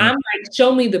 I'm like,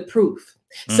 show me the proof.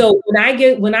 So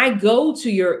when I go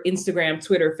to your Instagram,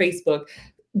 Twitter, Facebook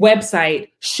website,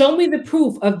 show me the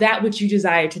proof of that which you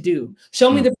desire to do.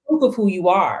 Show me the proof of who you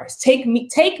are. Take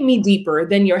me deeper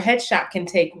than your headshot can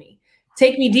take me.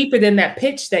 Take me deeper than that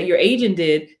pitch that your agent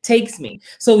did takes me.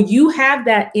 So you have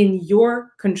that in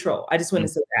your control. I just want to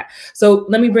say that. So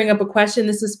let me bring up a question.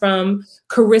 This is from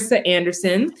Carissa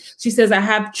Anderson. She says, I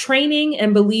have training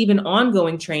and believe in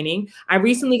ongoing training. I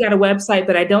recently got a website,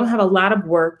 but I don't have a lot of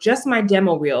work, just my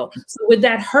demo reel. So would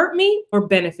that hurt me or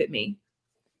benefit me?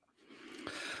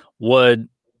 Would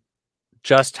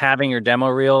just having your demo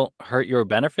reel hurt you or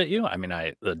benefit you? I mean,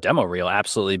 the demo reel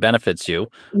absolutely benefits you.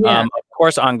 Yeah. Of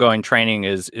course, ongoing training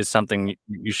is something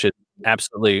you should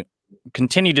absolutely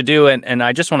continue to do. And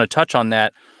I just want to touch on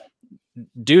that.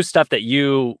 Do stuff that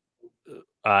you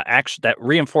that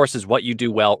reinforces what you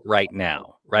do well right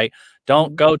now, right?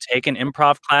 Don't go take an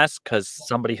improv class because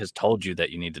somebody has told you that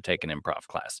you need to take an improv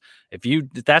class. If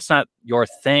that's not your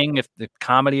thing, if the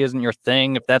comedy isn't your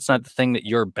thing, if that's not the thing that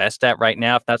you're best at right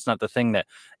now, if that's not the thing that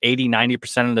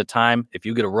 80-90% of the time, if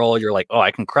you get a role, you're like, oh,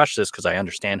 I can crush this because I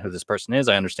understand who this person is.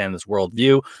 I understand this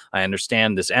worldview. I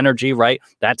understand this energy, right?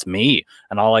 That's me.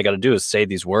 And all I got to do is say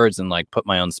these words and like put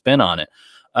my own spin on it.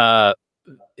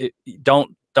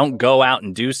 Don't go out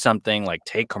and do something like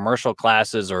take commercial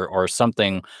classes or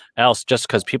something else just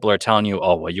because people are telling you,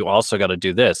 oh, well, you also got to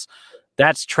do this.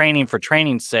 That's training for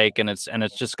training's sake. And it's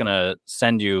just going to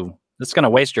it's going to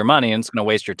waste your money and it's going to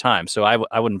waste your time. So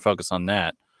I wouldn't focus on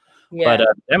that. Yeah. But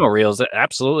demo reels are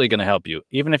absolutely going to help you.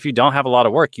 Even if you don't have a lot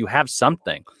of work, you have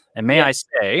something. And may I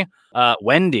say,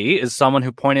 Wendy is someone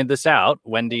who pointed this out.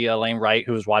 Wendy Elaine Wright,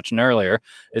 who was watching earlier,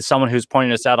 is someone who's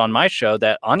pointing this out on my show,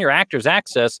 that on your Actors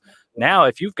Access, now,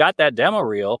 if you've got that demo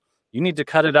reel, You need to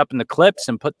cut it up into clips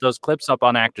and put those clips up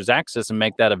on Actors Access and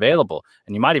make that available.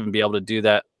 And you might even be able to do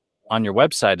that on your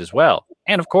website as well.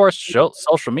 And of course,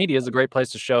 social media is a great place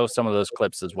to show some of those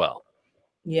clips as well.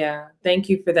 Yeah. Thank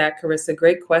you for that, Carissa.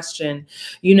 Great question.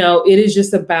 You know, it is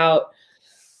just about,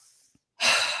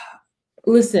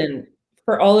 listen,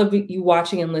 for all of you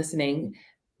watching and listening,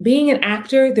 being an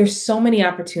actor, there's so many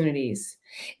opportunities.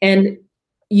 And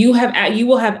you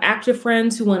will have actor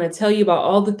friends who want to tell you about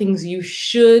all the things you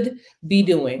should be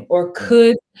doing or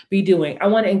could be doing. I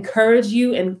want to encourage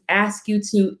you and ask you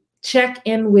to check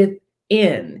in with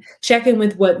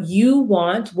what you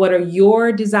want. What are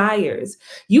your desires?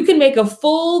 You can make a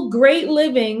full, great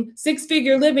living,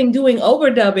 6-figure living doing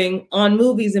overdubbing on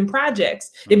movies and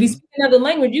projects. If you speak another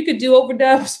language, you could do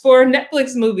overdubs for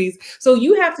Netflix movies. So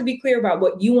you have to be clear about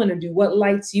what you want to do, what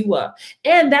lights you up.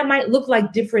 And that might look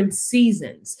like different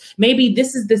seasons. Maybe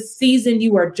this is the season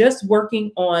you are just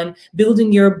working on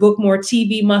building your book more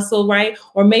TV muscle, right?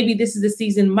 Or maybe this is the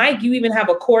season, Mike, you even have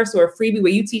a course or a freebie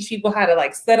where you teach people how to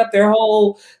like set up their whole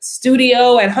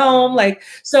studio at home. Like,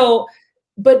 so,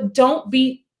 but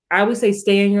I always say,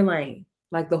 stay in your lane.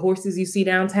 Like the horses you see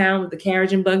downtown with the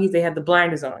carriage and buggies, they have the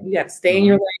blinders on. You got to stay in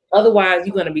your lane. Otherwise,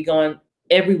 you're going to be going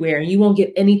everywhere and you won't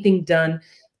get anything done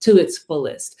to its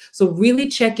fullest. So really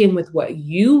check in with what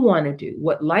you want to do,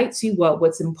 what lights you up,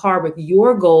 what's in par with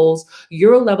your goals,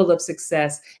 your level of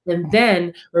success, and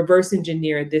then reverse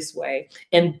engineer it this way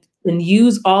and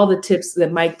use all the tips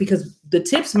that Mike, because the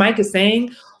tips Mike is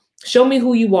saying, show me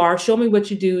who you are, show me what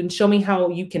you do, and show me how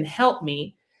you can help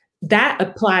me. That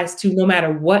applies to no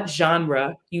matter what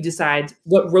genre you decide,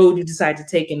 what road you decide to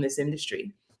take in this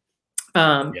industry.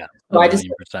 Yeah, so I just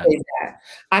say that.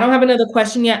 I don't have another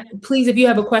question yet. Please, if you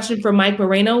have a question for Mike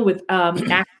Moreno with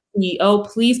Actor CEO,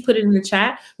 please put it in the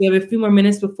chat. We have a few more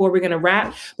minutes before we're going to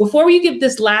wrap. Before we give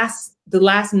the last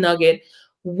nugget,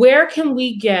 where can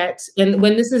we get, and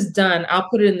when this is done, I'll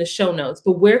put it in the show notes,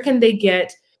 but where can they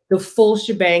get the full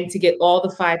shebang to get all the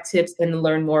 5 tips and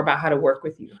learn more about how to work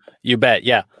with you? You bet.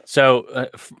 Yeah. So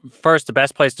first, the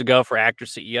best place to go for Actor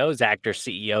CEO is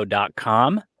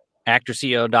actorceo.com.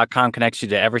 ActorCEO.com connects you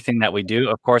to everything that we do.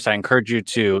 Of course, I encourage you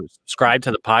to subscribe to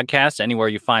the podcast anywhere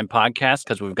you find podcasts,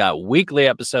 because we've got weekly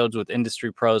episodes with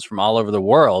industry pros from all over the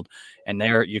world. And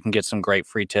there you can get some great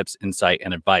free tips, insight,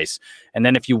 and advice. And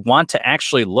then if you want to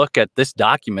actually look at this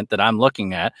document that I'm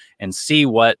looking at and see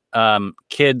what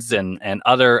kids and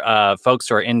other folks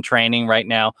who are in training right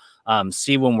now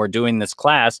see when we're doing this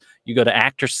class, you go to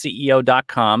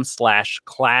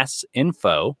actorceo.com/class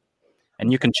info,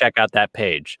 and you can check out that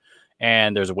page.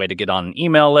 And there's a way to get on an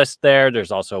email list there.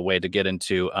 There's also a way to get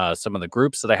into some of the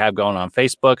groups that I have going on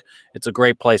Facebook. It's a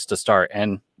great place to start.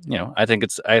 And, you know, I think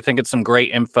it's some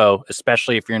great info,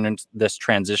 especially if you're in this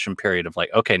transition period of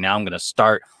like, okay, now I'm going to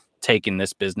start taking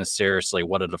this business seriously.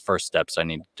 What are the first steps I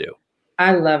need to do?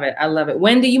 I love it. I love it.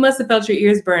 Wendy, you must have felt your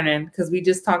ears burning because we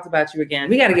just talked about you again.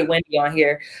 We got to get Wendy on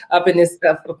here up in this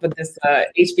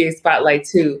HBA spotlight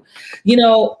too. You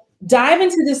know, dive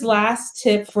into this last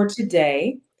tip for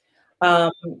today.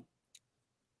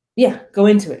 Yeah, go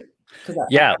into it.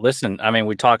 Yeah, listen, I mean,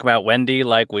 we talk about Wendy,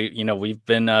 like we've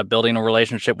been building a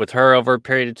relationship with her over a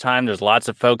period of time. There's lots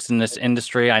of folks in this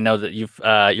industry. I know that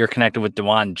you're connected with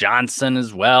DeJuan Johnson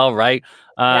as well, right?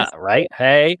 Yes. Right.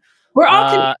 Hey, we're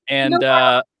all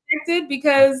connected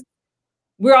because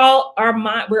we're all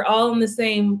in the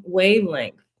same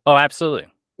wavelength. Oh, absolutely.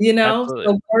 You know,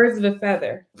 absolutely. So birds of a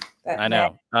feather. I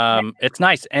know. It's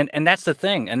nice. And that's the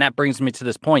thing. And that brings me to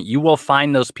this point. You will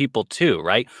find those people too,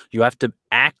 right? You have to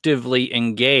actively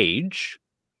engage,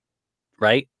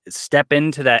 right? Step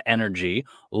into that energy,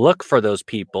 look for those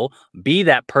people, be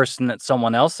that person that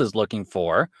someone else is looking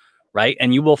for, right?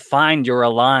 And you will find your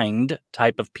aligned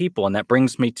type of people. And that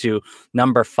brings me to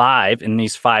number 5 in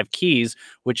these 5 keys,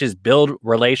 which is build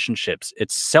relationships.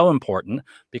 It's so important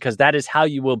because that is how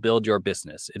you will build your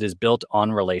business. It is built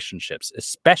on relationships,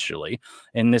 especially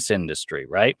in this industry,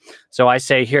 right? So I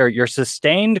say here, your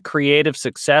sustained creative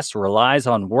success relies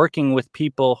on working with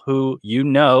people who you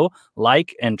know,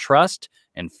 like, and trust,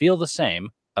 and feel the same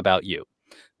about you.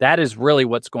 That is really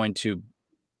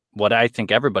what I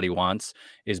think everybody wants,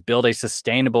 is build a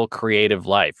sustainable creative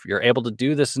life. You're able to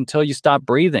do this until you stop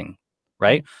breathing,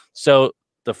 right? So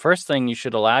the first thing you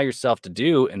should allow yourself to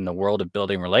do in the world of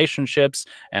building relationships,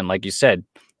 and like you said,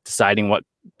 deciding what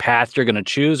path you're going to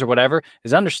choose or whatever,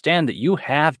 is understand that you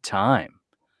have time.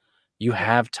 You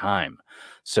have time.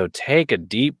 So take a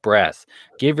deep breath,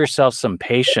 give yourself some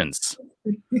patience,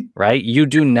 right? You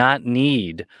do not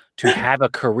need to have a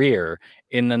career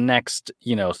in the next,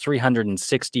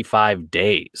 365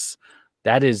 days.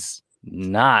 That is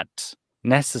not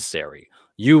necessary.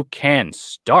 you can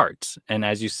start. And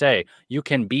as you say, you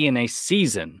can be in a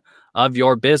season of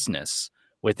your business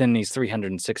within these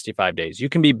 365 days. You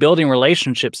can be building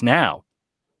relationships now,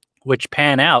 which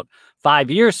pan out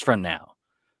 5 years from now,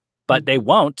 but they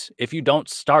won't if you don't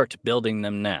start building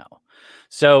them now.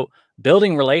 So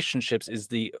building relationships is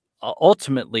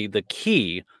ultimately the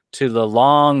key to the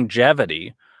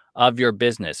longevity of your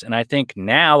business. And I think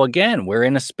now, again, we're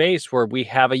in a space where we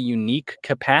have a unique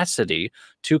capacity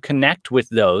to connect with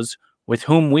those with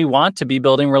whom we want to be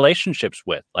building relationships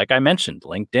with. Like I mentioned,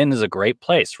 LinkedIn is a great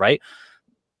place, right?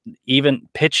 Even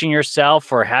pitching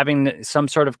yourself or having some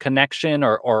sort of connection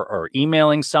or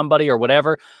emailing somebody or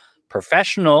whatever,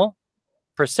 professional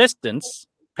persistence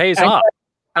pays off.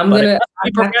 I'm going to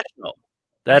be professional.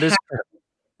 That is true.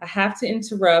 I have to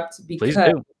interrupt because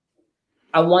Please do.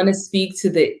 I want to speak to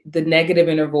the negative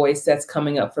inner voice that's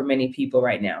coming up for many people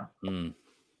right now.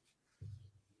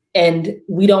 And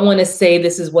we don't want to say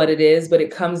this is what it is, but it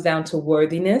comes down to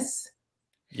worthiness.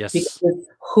 Yes. Because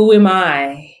who am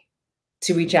I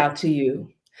to reach out to you?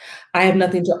 I have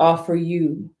nothing to offer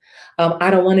you.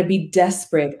 I don't want to be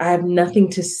desperate. I have nothing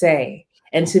to say.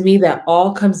 And to me, that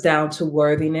all comes down to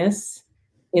worthiness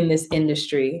in this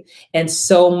industry. And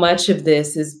so much of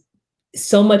this is,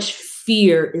 so much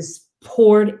fear is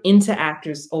poured into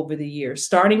actors over the years,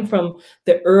 starting from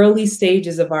the early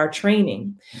stages of our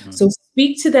training. So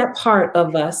speak to that part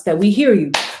of us that we hear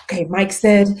you. Okay, Mike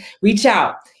said, reach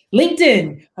out.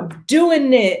 LinkedIn, I'm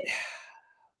doing it.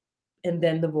 And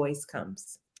then the voice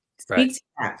comes. Speak to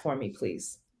that for me,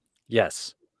 please.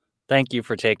 Yes. Thank you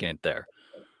for taking it there.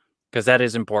 Because that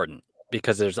is important.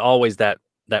 Because there's always that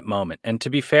moment. And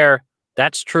to be fair,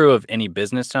 that's true of any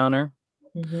business owner.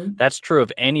 That's true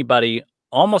of anybody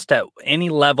almost at any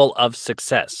level of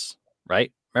success,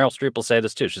 right? Meryl Streep will say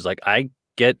this too. She's like, I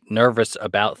get nervous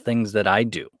about things that I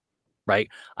do, right?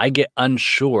 I get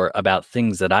unsure about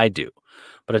things that I do,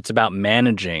 but it's about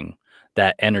managing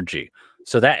that energy.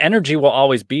 So that energy will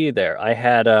always be there. I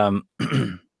had, oh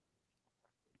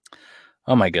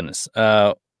my goodness,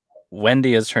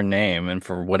 Wendy is her name. And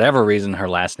for whatever reason, her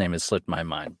last name has slipped my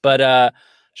mind, but,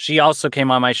 she also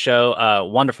came on my show,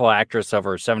 wonderful actress,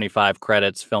 over 75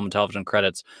 credits, film and television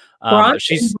credits.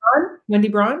 She's Wendy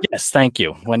Braun? Yes, thank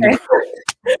you. Wendy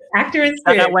Braun. Actor in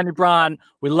spirit. Shout out Wendy Braun.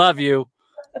 We love you.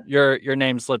 Your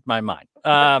name slipped my mind.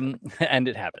 And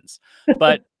it happens.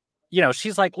 But,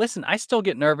 she's like, listen, I still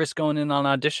get nervous going in on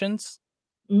auditions,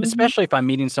 especially if I'm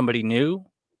meeting somebody new.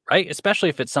 Right? Especially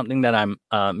if it's something that I'm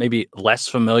maybe less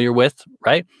familiar with,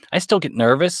 right? I still get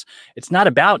nervous. It's not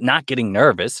about not getting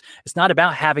nervous. It's not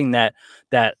about having that,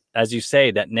 as you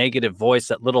say, that negative voice,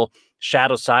 that little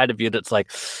shadow side of you that's like,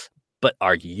 but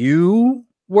are you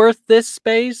worth this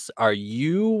space? Are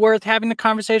you worth having the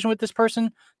conversation with this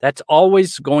person? That's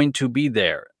always going to be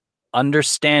there.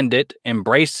 Understand it,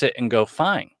 embrace it, and go,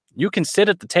 fine. You can sit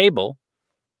at the table,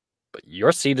 but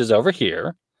your seat is over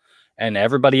here. And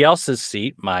everybody else's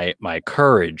seat, my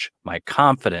courage, my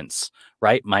confidence,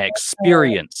 right? My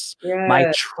experience,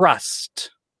 my trust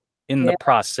in the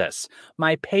process,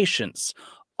 my patience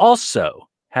also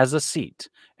has a seat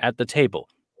at the table.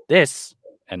 This,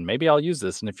 and maybe I'll use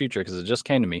this in the future because it just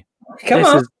came to me.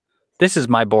 This is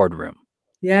my boardroom.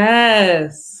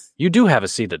 Yes. You do have a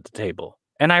seat at the table,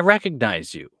 and I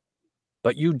recognize you,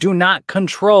 but you do not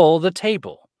control the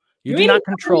table. You do not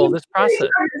control this process.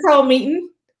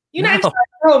 You're not trying to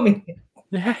throw me.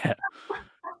 Yeah.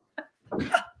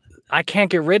 I can't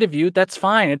get rid of you. That's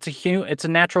fine. It's a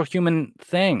natural human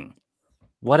thing.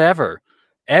 Whatever.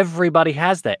 Everybody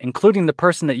has that, including the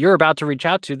person that you're about to reach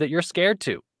out to that you're scared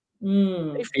to.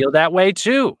 They feel that way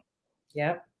too.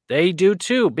 Yep. They do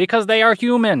too, because they are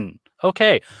human.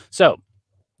 Okay. So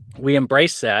we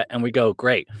embrace that and we go,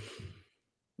 great.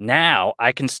 Now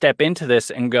I can step into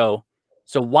this and go,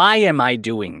 so why am I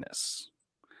doing this?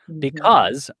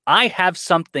 Because I have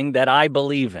something that I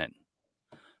believe in.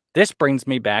 This brings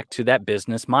me back to that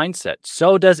business mindset.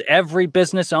 So does every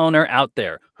business owner out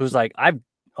there who's like,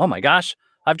 oh my gosh,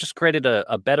 I've just created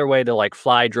a better way to like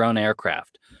fly drone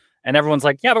aircraft. And everyone's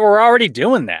like, yeah, but we're already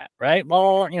doing that, right?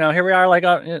 Well, here we are like,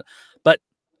 but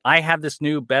I have this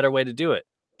new better way to do it.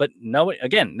 But no,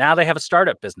 again, now they have a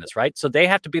startup business, right? So they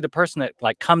have to be the person that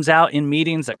like comes out in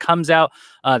meetings, that comes out,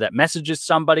 that messages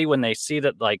somebody when they see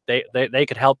that like they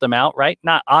could help them out, right?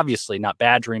 Not obviously not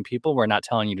badgering people. We're not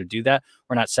telling you to do that.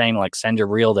 We're not saying like send your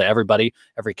reel to everybody,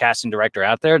 every casting director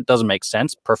out there. It doesn't make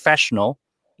sense. Professional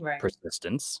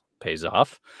persistence pays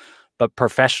off, but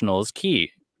professional is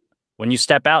key. When you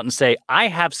step out and say, I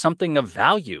have something of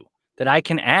value that I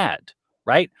can add,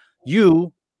 right?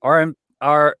 You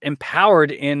are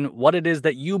empowered in what it is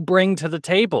that you bring to the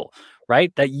table,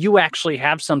 right? That you actually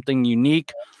have something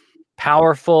unique,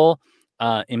 powerful,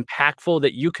 impactful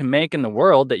that you can make in the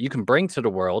world, that you can bring to the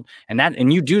world.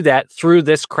 And you do that through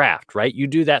this craft, right? You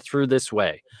do that through this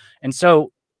way. And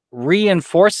so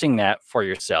reinforcing that for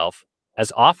yourself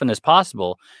as often as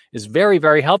possible is very,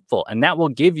 very helpful. And that will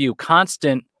give you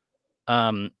constant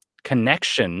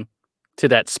connection to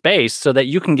that space so that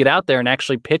you can get out there and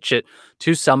actually pitch it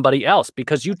to somebody else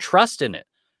because you trust in it.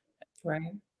 Right.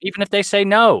 Even if they say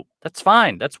no, that's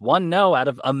fine. That's one no out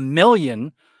of a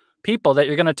million people that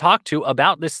you're going to talk to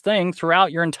about this thing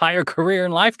throughout your entire career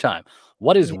and lifetime.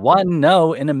 What is one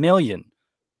no in a million?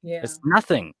 Yeah. It's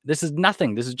nothing. This is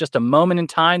nothing. This is just a moment in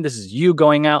time. This is you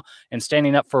going out and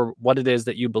standing up for what it is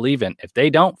that you believe in. If they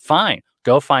don't, fine.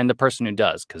 Go find the person who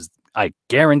does, because I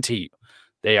guarantee you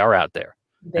they are out there.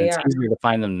 And it's easier to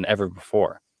find them than ever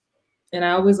before. And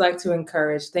I always like to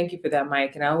encourage, thank you for that,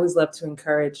 Mike. And I always love to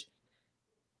encourage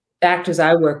actors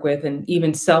I work with and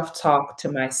even self-talk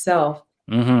to myself.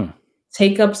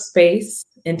 Take up space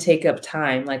and take up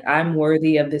time. Like, I'm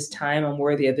worthy of this time. I'm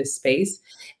worthy of this space.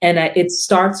 And it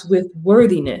starts with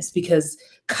worthiness, because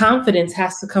confidence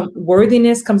has to come.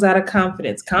 Worthiness comes out of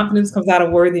confidence. Confidence comes out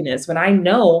of worthiness. When I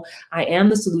know I am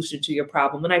the solution to your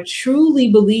problem, when I truly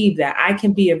believe that I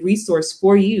can be a resource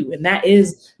for you, and that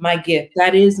is my gift,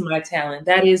 that is my talent,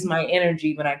 that is my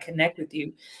energy when I connect with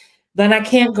you, then I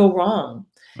can't go wrong.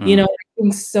 You know, I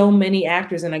think so many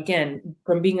actors, and again,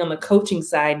 from being on the coaching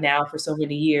side now for so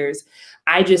many years,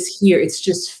 I just hear it's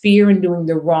just fear in doing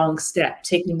the wrong step,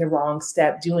 taking the wrong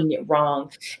step, doing it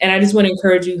wrong. And I just want to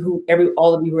encourage you,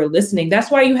 all of you who are listening, that's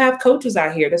why you have coaches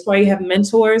out here. That's why you have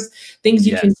mentors, things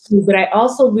you can do. But I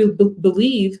also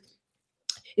believe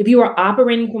if you are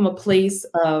operating from a place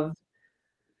of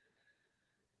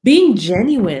being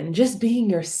genuine, just being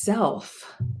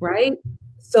yourself, right?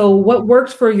 So what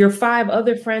worked for your 5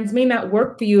 other friends may not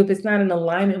work for you if it's not in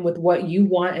alignment with what you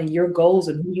want and your goals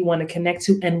and who you want to connect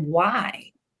to and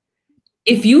why.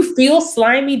 If you feel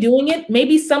slimy doing it,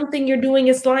 maybe something you're doing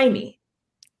is slimy.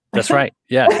 That's right.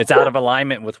 Yeah. It's out of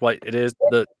alignment with what it is,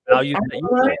 the values that you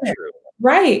hold true.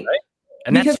 Right.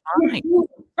 And that's fine.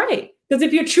 Right. Because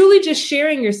if you're truly just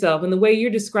sharing yourself in the way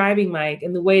you're describing, Mike,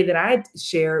 and the way that I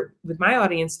share with my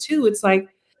audience too, it's like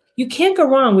you can't go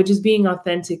wrong with just being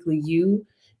authentically you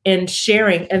and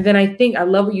sharing. And then I think I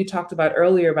love what you talked about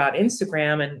earlier about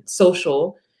Instagram and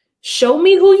social. Show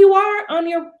me who you are on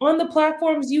the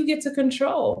platforms you get to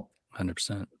control.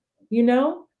 100%. You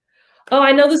know? Oh,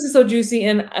 I know this is so juicy.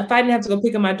 And if I didn't have to go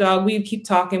pick up my dog, we'd keep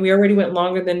talking. We already went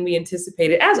longer than we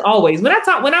anticipated. As always, when I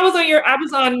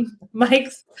was on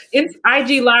Mike's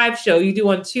IG live show you do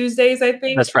on Tuesdays, I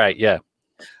think. That's right. Yeah.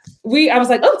 I was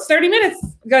like, oh, it's 30 minutes.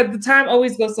 God, the time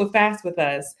always goes so fast with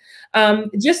us.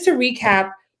 Just to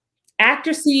recap,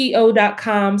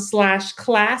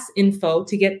 actorceo.com/class info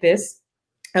to get this.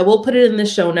 I will put it in the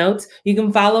show notes. You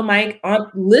can follow Mike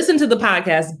listen to the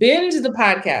podcast, binge the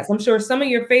podcast. I'm sure some of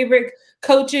your favorite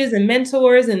coaches and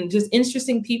mentors and just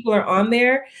interesting people are on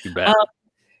there. You bet.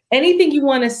 Anything you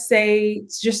want to say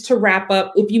just to wrap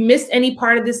up? If you missed any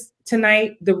part of this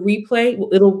tonight, the replay,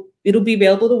 it'll be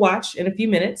available to watch in a few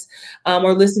minutes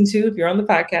or listen to if you're on the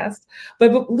podcast.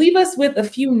 But leave us with a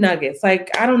few nuggets. Like,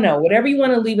 I don't know, whatever you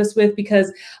want to leave us with,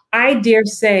 because I dare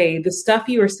say the stuff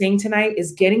you are saying tonight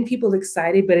is getting people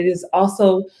excited, but it is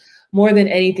also more than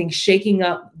anything shaking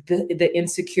up the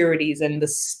insecurities and the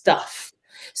stuff.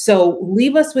 So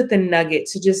leave us with the nugget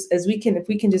to just, if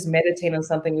we can just meditate on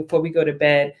something before we go to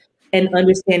bed, and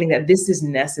understanding that this is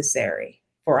necessary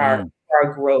for our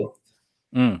growth.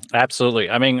 Absolutely.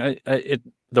 I mean,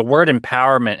 the word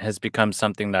empowerment has become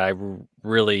something that I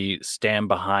really stand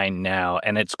behind now.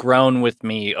 And it's grown with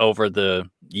me over the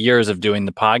years of doing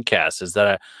the podcast. Is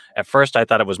that at first I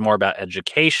thought it was more about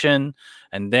education.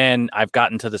 And then I've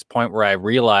gotten to this point where I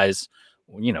realize,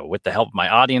 with the help of my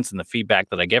audience and the feedback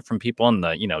that I get from people and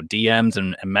the, DMs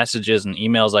and messages and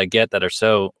emails I get that are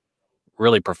so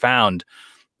really profound,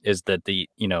 is that the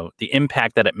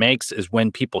impact that it makes is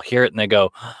when people hear it and they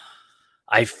go,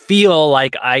 I feel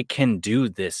like I can do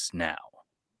this now.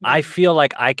 I feel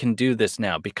like I can do this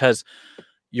now, because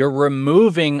you're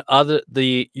removing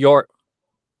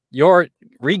you're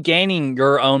regaining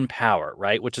your own power,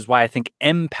 right? Which is why I think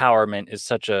empowerment is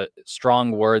such a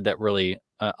strong word that really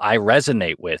I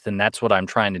resonate with. And that's what I'm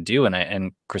trying to do.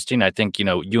 And Christina, I think,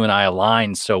 you and I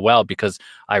align so well, because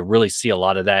I really see a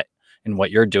lot of that in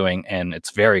what you're doing. And it's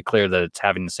very clear that it's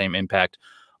having the same impact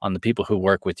on the people who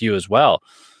work with you as well.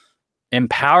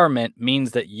 Empowerment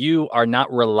means that you are not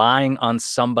relying on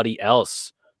somebody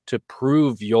else to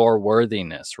prove your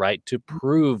worthiness, right? To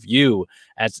prove you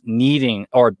as needing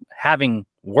or having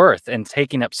worth and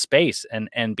taking up space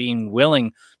and being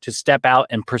willing to step out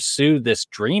and pursue this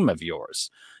dream of yours.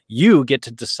 You get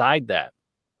to decide that.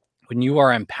 When you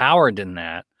are empowered in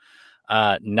that,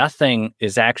 nothing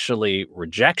is actually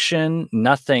rejection.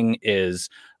 Nothing is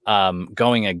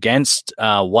going against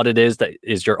what it is that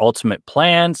is your ultimate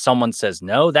plan. Someone says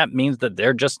no, that means that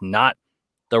they're just not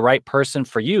the right person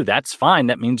for you. That's fine.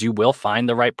 That means you will find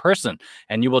the right person,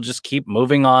 and you will just keep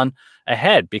moving on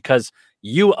ahead because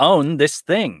you own this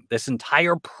thing, this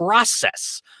entire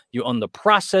process. You own the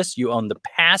process, you own the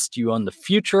past, you own the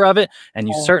future of it, and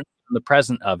you certainly own the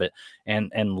present of it.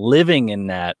 And living in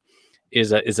that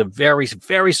is a very,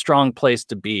 very strong place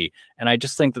to be. And I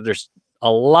just think that there's a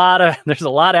lot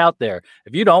out there.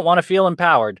 If you don't want to feel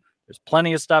empowered, there's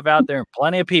plenty of stuff out there and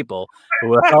plenty of people who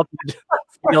will help you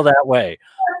feel that way.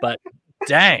 But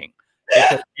dang,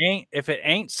 if it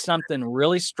ain't something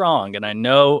really strong, and I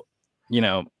know,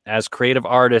 as creative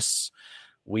artists,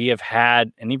 we have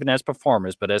had, and even as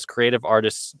performers, but as creative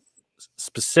artists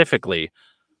specifically,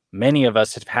 many of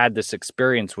us have had this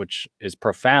experience, which is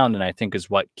profound, and I think is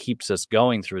what keeps us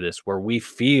going through this, where we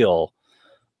feel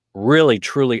really,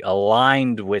 truly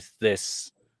aligned with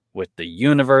this, with the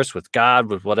universe, with God,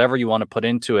 with whatever you want to put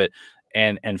into it,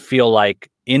 and feel like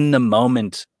in the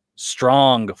moment,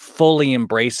 strong, fully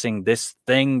embracing this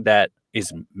thing that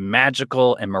is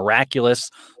magical and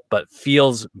miraculous, but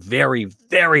feels very,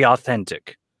 very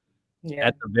authentic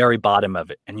at the very bottom of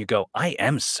it. And you go, I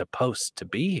am supposed to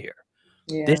be here.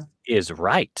 Yeah. This is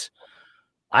right.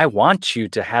 I want you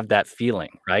to have that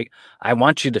feeling, right? I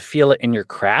want you to feel it in your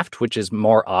craft, which is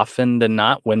more often than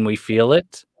not when we feel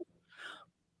it.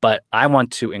 But I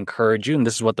want to encourage you, and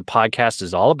this is what the podcast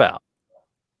is all about.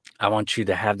 I want you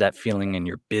to have that feeling in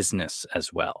your business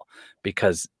as well,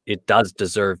 because it does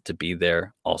deserve to be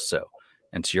there also.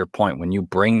 And to your point, when you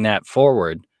bring that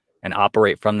forward and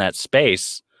operate from that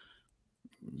space,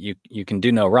 you can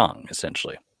do no wrong,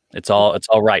 essentially. It's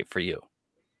all right for you.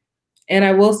 And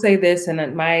I will say this,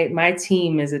 and my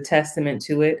team is a testament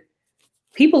to it.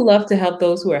 People love to help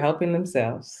those who are helping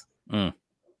themselves. And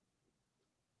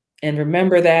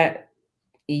remember that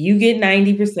you get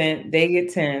 90%, they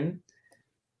get 10%.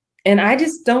 And I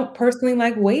just don't personally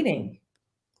like waiting.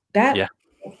 The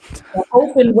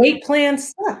open wait plan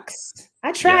sucks.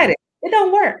 I tried it. It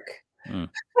don't work.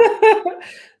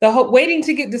 The waiting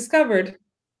to get discovered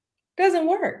doesn't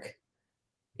work.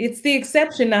 It's the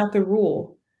exception, not the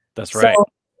rule. That's right.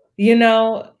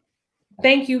 So,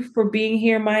 thank you for being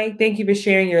here, Mike. Thank you for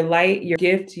sharing your light, your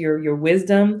gift, your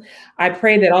wisdom. I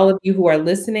pray that all of you who are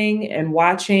listening and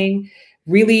watching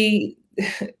really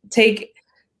take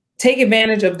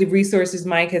advantage of the resources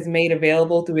Mike has made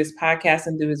available through his podcast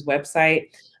and through his website.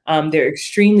 They're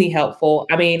extremely helpful.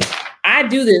 I mean, I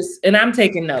do this and I'm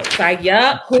taking notes. Like,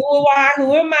 yup, who am I?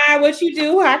 Who am I? What you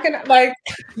do? How can I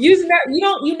you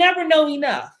never know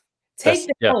enough. Take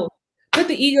the notes. Put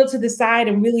the ego to the side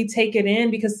and really take it in,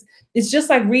 because it's just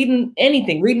like reading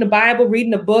anything, reading the Bible,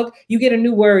 reading a book. You get a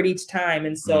new word each time.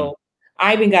 And so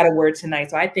I even got a word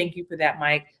tonight. So I thank you for that,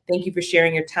 Mike. Thank you for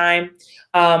sharing your time.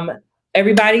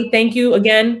 Everybody, thank you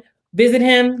again. Visit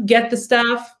him, get the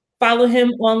stuff, follow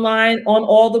him online on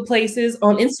all the places.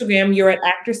 On Instagram, you're at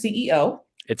Actor CEO.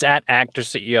 It's at Actor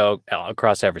CEO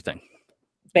across everything.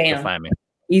 Bam. You'll find me.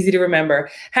 Easy to remember.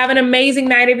 Have an amazing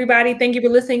night, everybody. Thank you for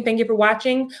listening. Thank you for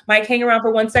watching. Mike, hang around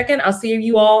for 1 second. I'll see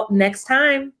you all next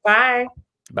time. Bye.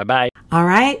 Bye-bye. All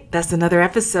right, that's another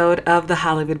episode of the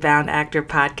Hollywood Bound Actor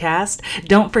Podcast.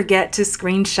 Don't forget to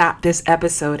screenshot this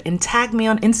episode and tag me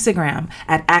on Instagram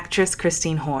at actress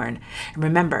Christine Horn. And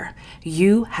remember,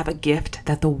 you have a gift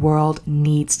that the world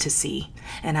needs to see.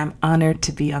 And I'm honored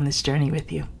to be on this journey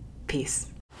with you. Peace.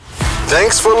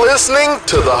 Thanks for listening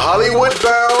to the Hollywood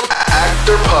Bound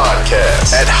Actor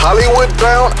Podcast at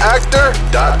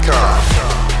HollywoodBoundActor.com.